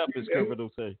toughest criminal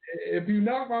say. If you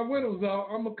knock my windows off,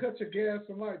 I'm gonna cut your gas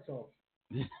and lights off.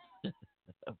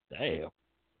 Damn.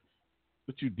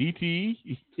 What you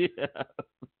DTE? Yeah.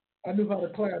 I knew how to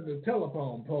climb the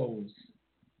telephone poles.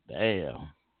 Damn.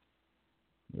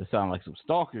 That sounds like some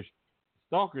stalker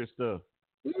stuff.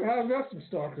 I've got some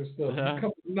stalker stuff. You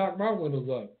come to knock my windows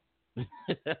up.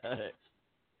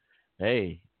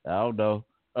 Hey, I don't know.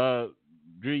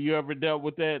 Drew, you ever dealt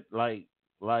with that? Like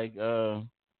a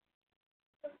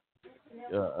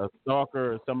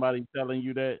stalker or somebody telling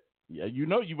you that? Yeah, you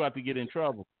know you about to get in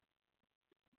trouble.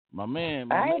 My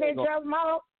man. I ain't in trouble.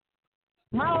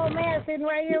 My old man sitting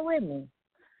right here with me.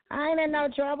 I ain't in no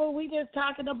trouble. We just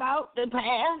talking about the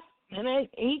past, and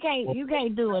you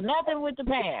can't do nothing with the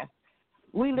past.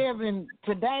 We live in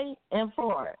today and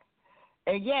forward.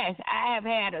 And yes, I have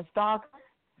had a stalker.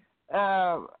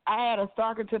 I had a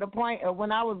stalker to the point of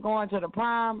when I was going to the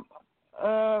prom,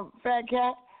 Fat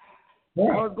Cat. Yeah.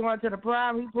 I was going to the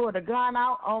prom. He pulled a gun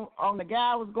out on the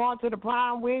guy I was going to the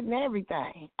prom with and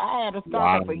everything. I had a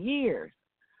stalker for years.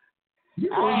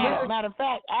 Matter of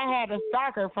fact, I had a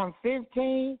stalker from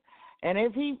 15, and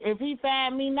if he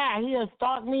find me now, he'll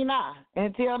stalk me now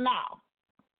until now.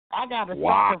 I got a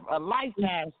stalker, a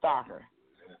lifetime stalker.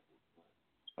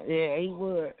 Yeah, he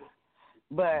would.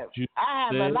 But I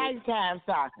have a lifetime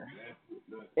stalker.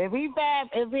 If he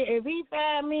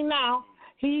find me now,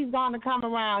 he's gonna come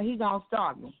around. He's gonna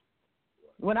stalk me.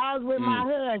 When I was with my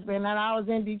husband and I was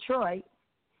in Detroit,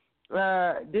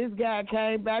 this guy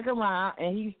came back around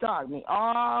and he stalked me,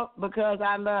 all because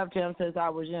I loved him since I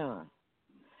was young.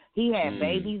 He had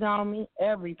babies on me,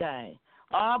 everything,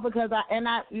 all because I'm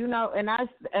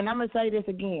gonna say this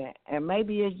again, and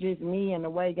maybe it's just me and the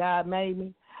way God made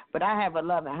me, but I have a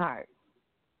loving heart.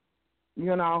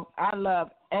 You know, I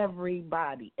love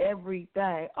everybody,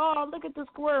 everything. Oh, look at the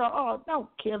squirrel. Oh, don't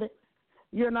kill it.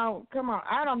 You know, come on.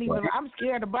 I'm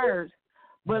scared of birds.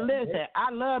 But listen, I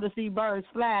love to see birds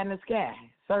fly in the sky.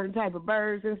 Certain type of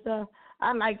birds and stuff.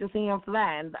 I like to see them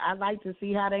flying. I like to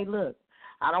see how they look.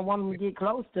 I don't want them to get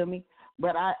close to me,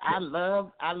 but I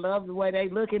love the way they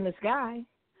look in the sky.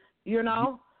 You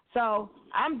know? So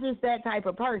I'm just that type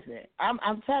of person.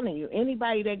 I'm telling you,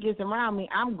 anybody that gets around me,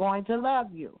 I'm going to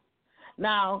love you.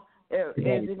 Now, is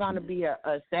it going to be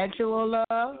a sexual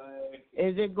love?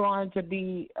 Is it going to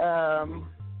be a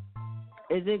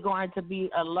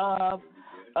love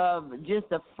of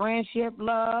just a friendship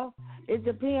love? It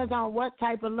depends on what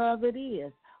type of love it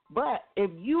is. But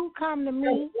if you come to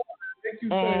me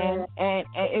and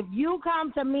if you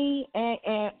come to me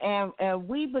and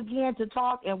we begin to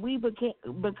talk and we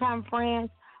become friends,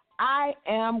 I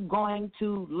am going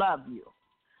to love you.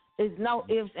 There's no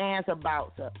ifs, ands, or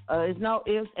buts. There's no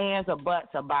ifs, ands, or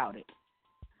buts about it.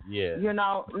 Yeah. You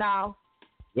know, now.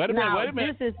 Wait a minute.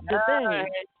 This is the thing.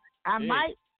 I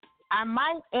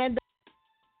might end up.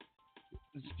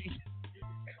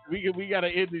 We gotta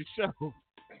end this show.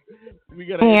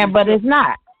 But it's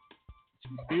not.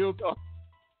 Still talk.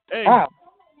 Hey,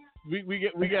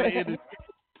 we gotta end this.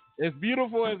 As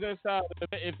beautiful as that sound,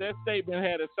 if that statement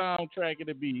had a soundtrack,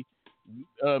 it'd be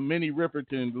Minnie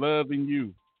Riperton, "Loving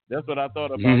You." That's what I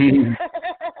thought about. Loving you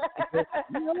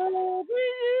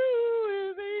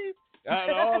is easy.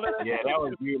 Yeah, that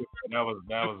was beautiful.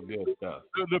 That was good stuff.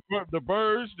 The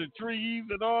birds, the trees,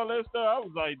 and all that stuff. I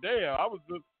was like, damn. I was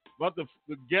just about to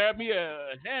grab me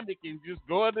a hammock and just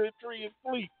go under the tree and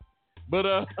sleep. But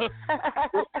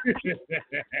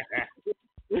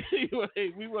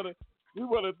anyway, we want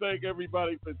to thank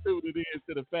everybody for tuning in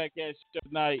to the Fat Cat Show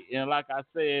tonight. And like I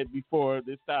said before,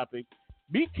 this topic: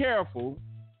 be careful.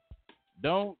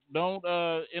 Don't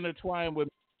intertwine with.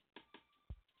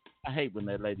 I hate when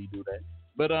that lady do that.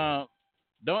 But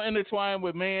don't intertwine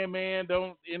with man.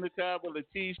 Don't intertwine with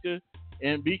Letitia,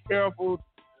 and be careful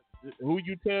who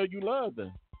you tell you love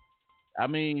them. I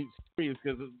mean, serious,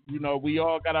 because we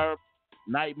all got our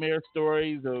nightmare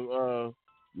stories of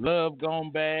love gone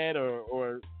bad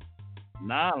or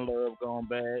non-love gone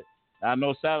bad. I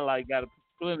know Satellite got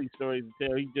plenty of stories to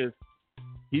tell.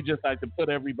 He just like to put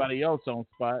everybody else on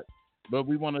spot. But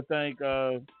we want to thank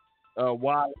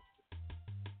Wallace.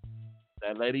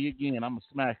 That lady again, I'm a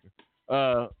smacker.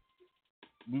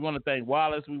 We want to thank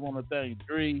Wallace. We want to thank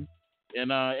Dree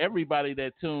and everybody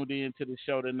that tuned in to the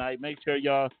show tonight. Make sure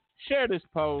y'all share this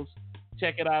post.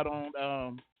 Check it out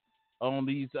on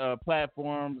these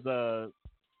platforms: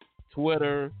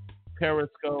 Twitter,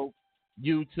 Periscope,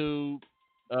 YouTube.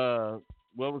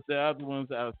 What was the other ones?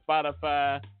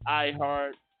 Spotify,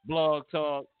 iHeart, Blog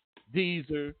Talk,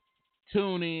 Deezer,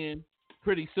 TuneIn.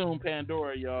 Pretty soon,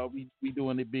 Pandora, y'all. We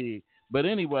doing it big. But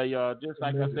anyway, y'all, just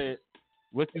like I said,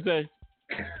 what you say?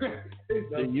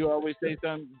 You always say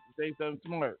something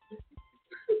smart.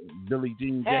 Billie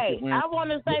Jean Jacket. Hey, I want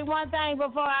to say one thing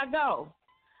before I go.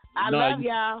 I love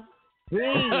y'all.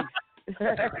 Peace.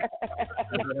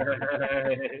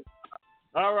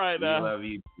 All right, We love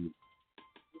you.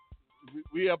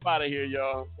 we up out of here,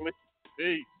 y'all.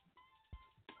 Peace.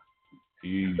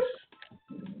 Peace.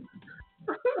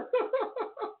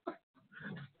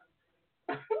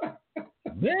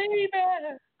 Baby.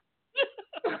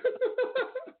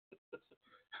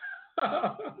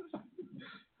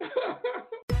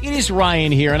 It is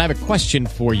Ryan here, and I have a question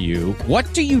for you.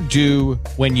 What do you do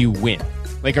when you win?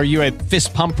 Like, are you a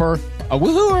fist pumper, a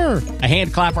woohooer, a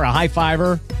hand clapper, a high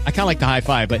fiver? I kind of like the high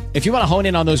five, but if you want to hone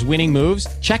in on those winning moves,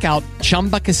 check out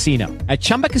Chumba Casino. At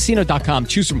ChumbaCasino.com,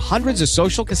 choose from hundreds of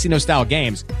social casino-style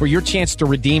games for your chance to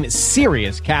redeem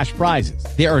serious cash prizes.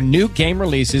 There are new game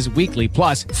releases weekly,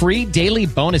 plus free daily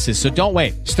bonuses. So don't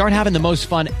wait. Start having the most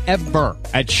fun ever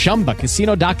at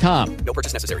ChumbaCasino.com. No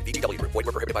purchase necessary. VGW Group. Void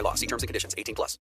where prohibited by law. See terms and conditions. 18+.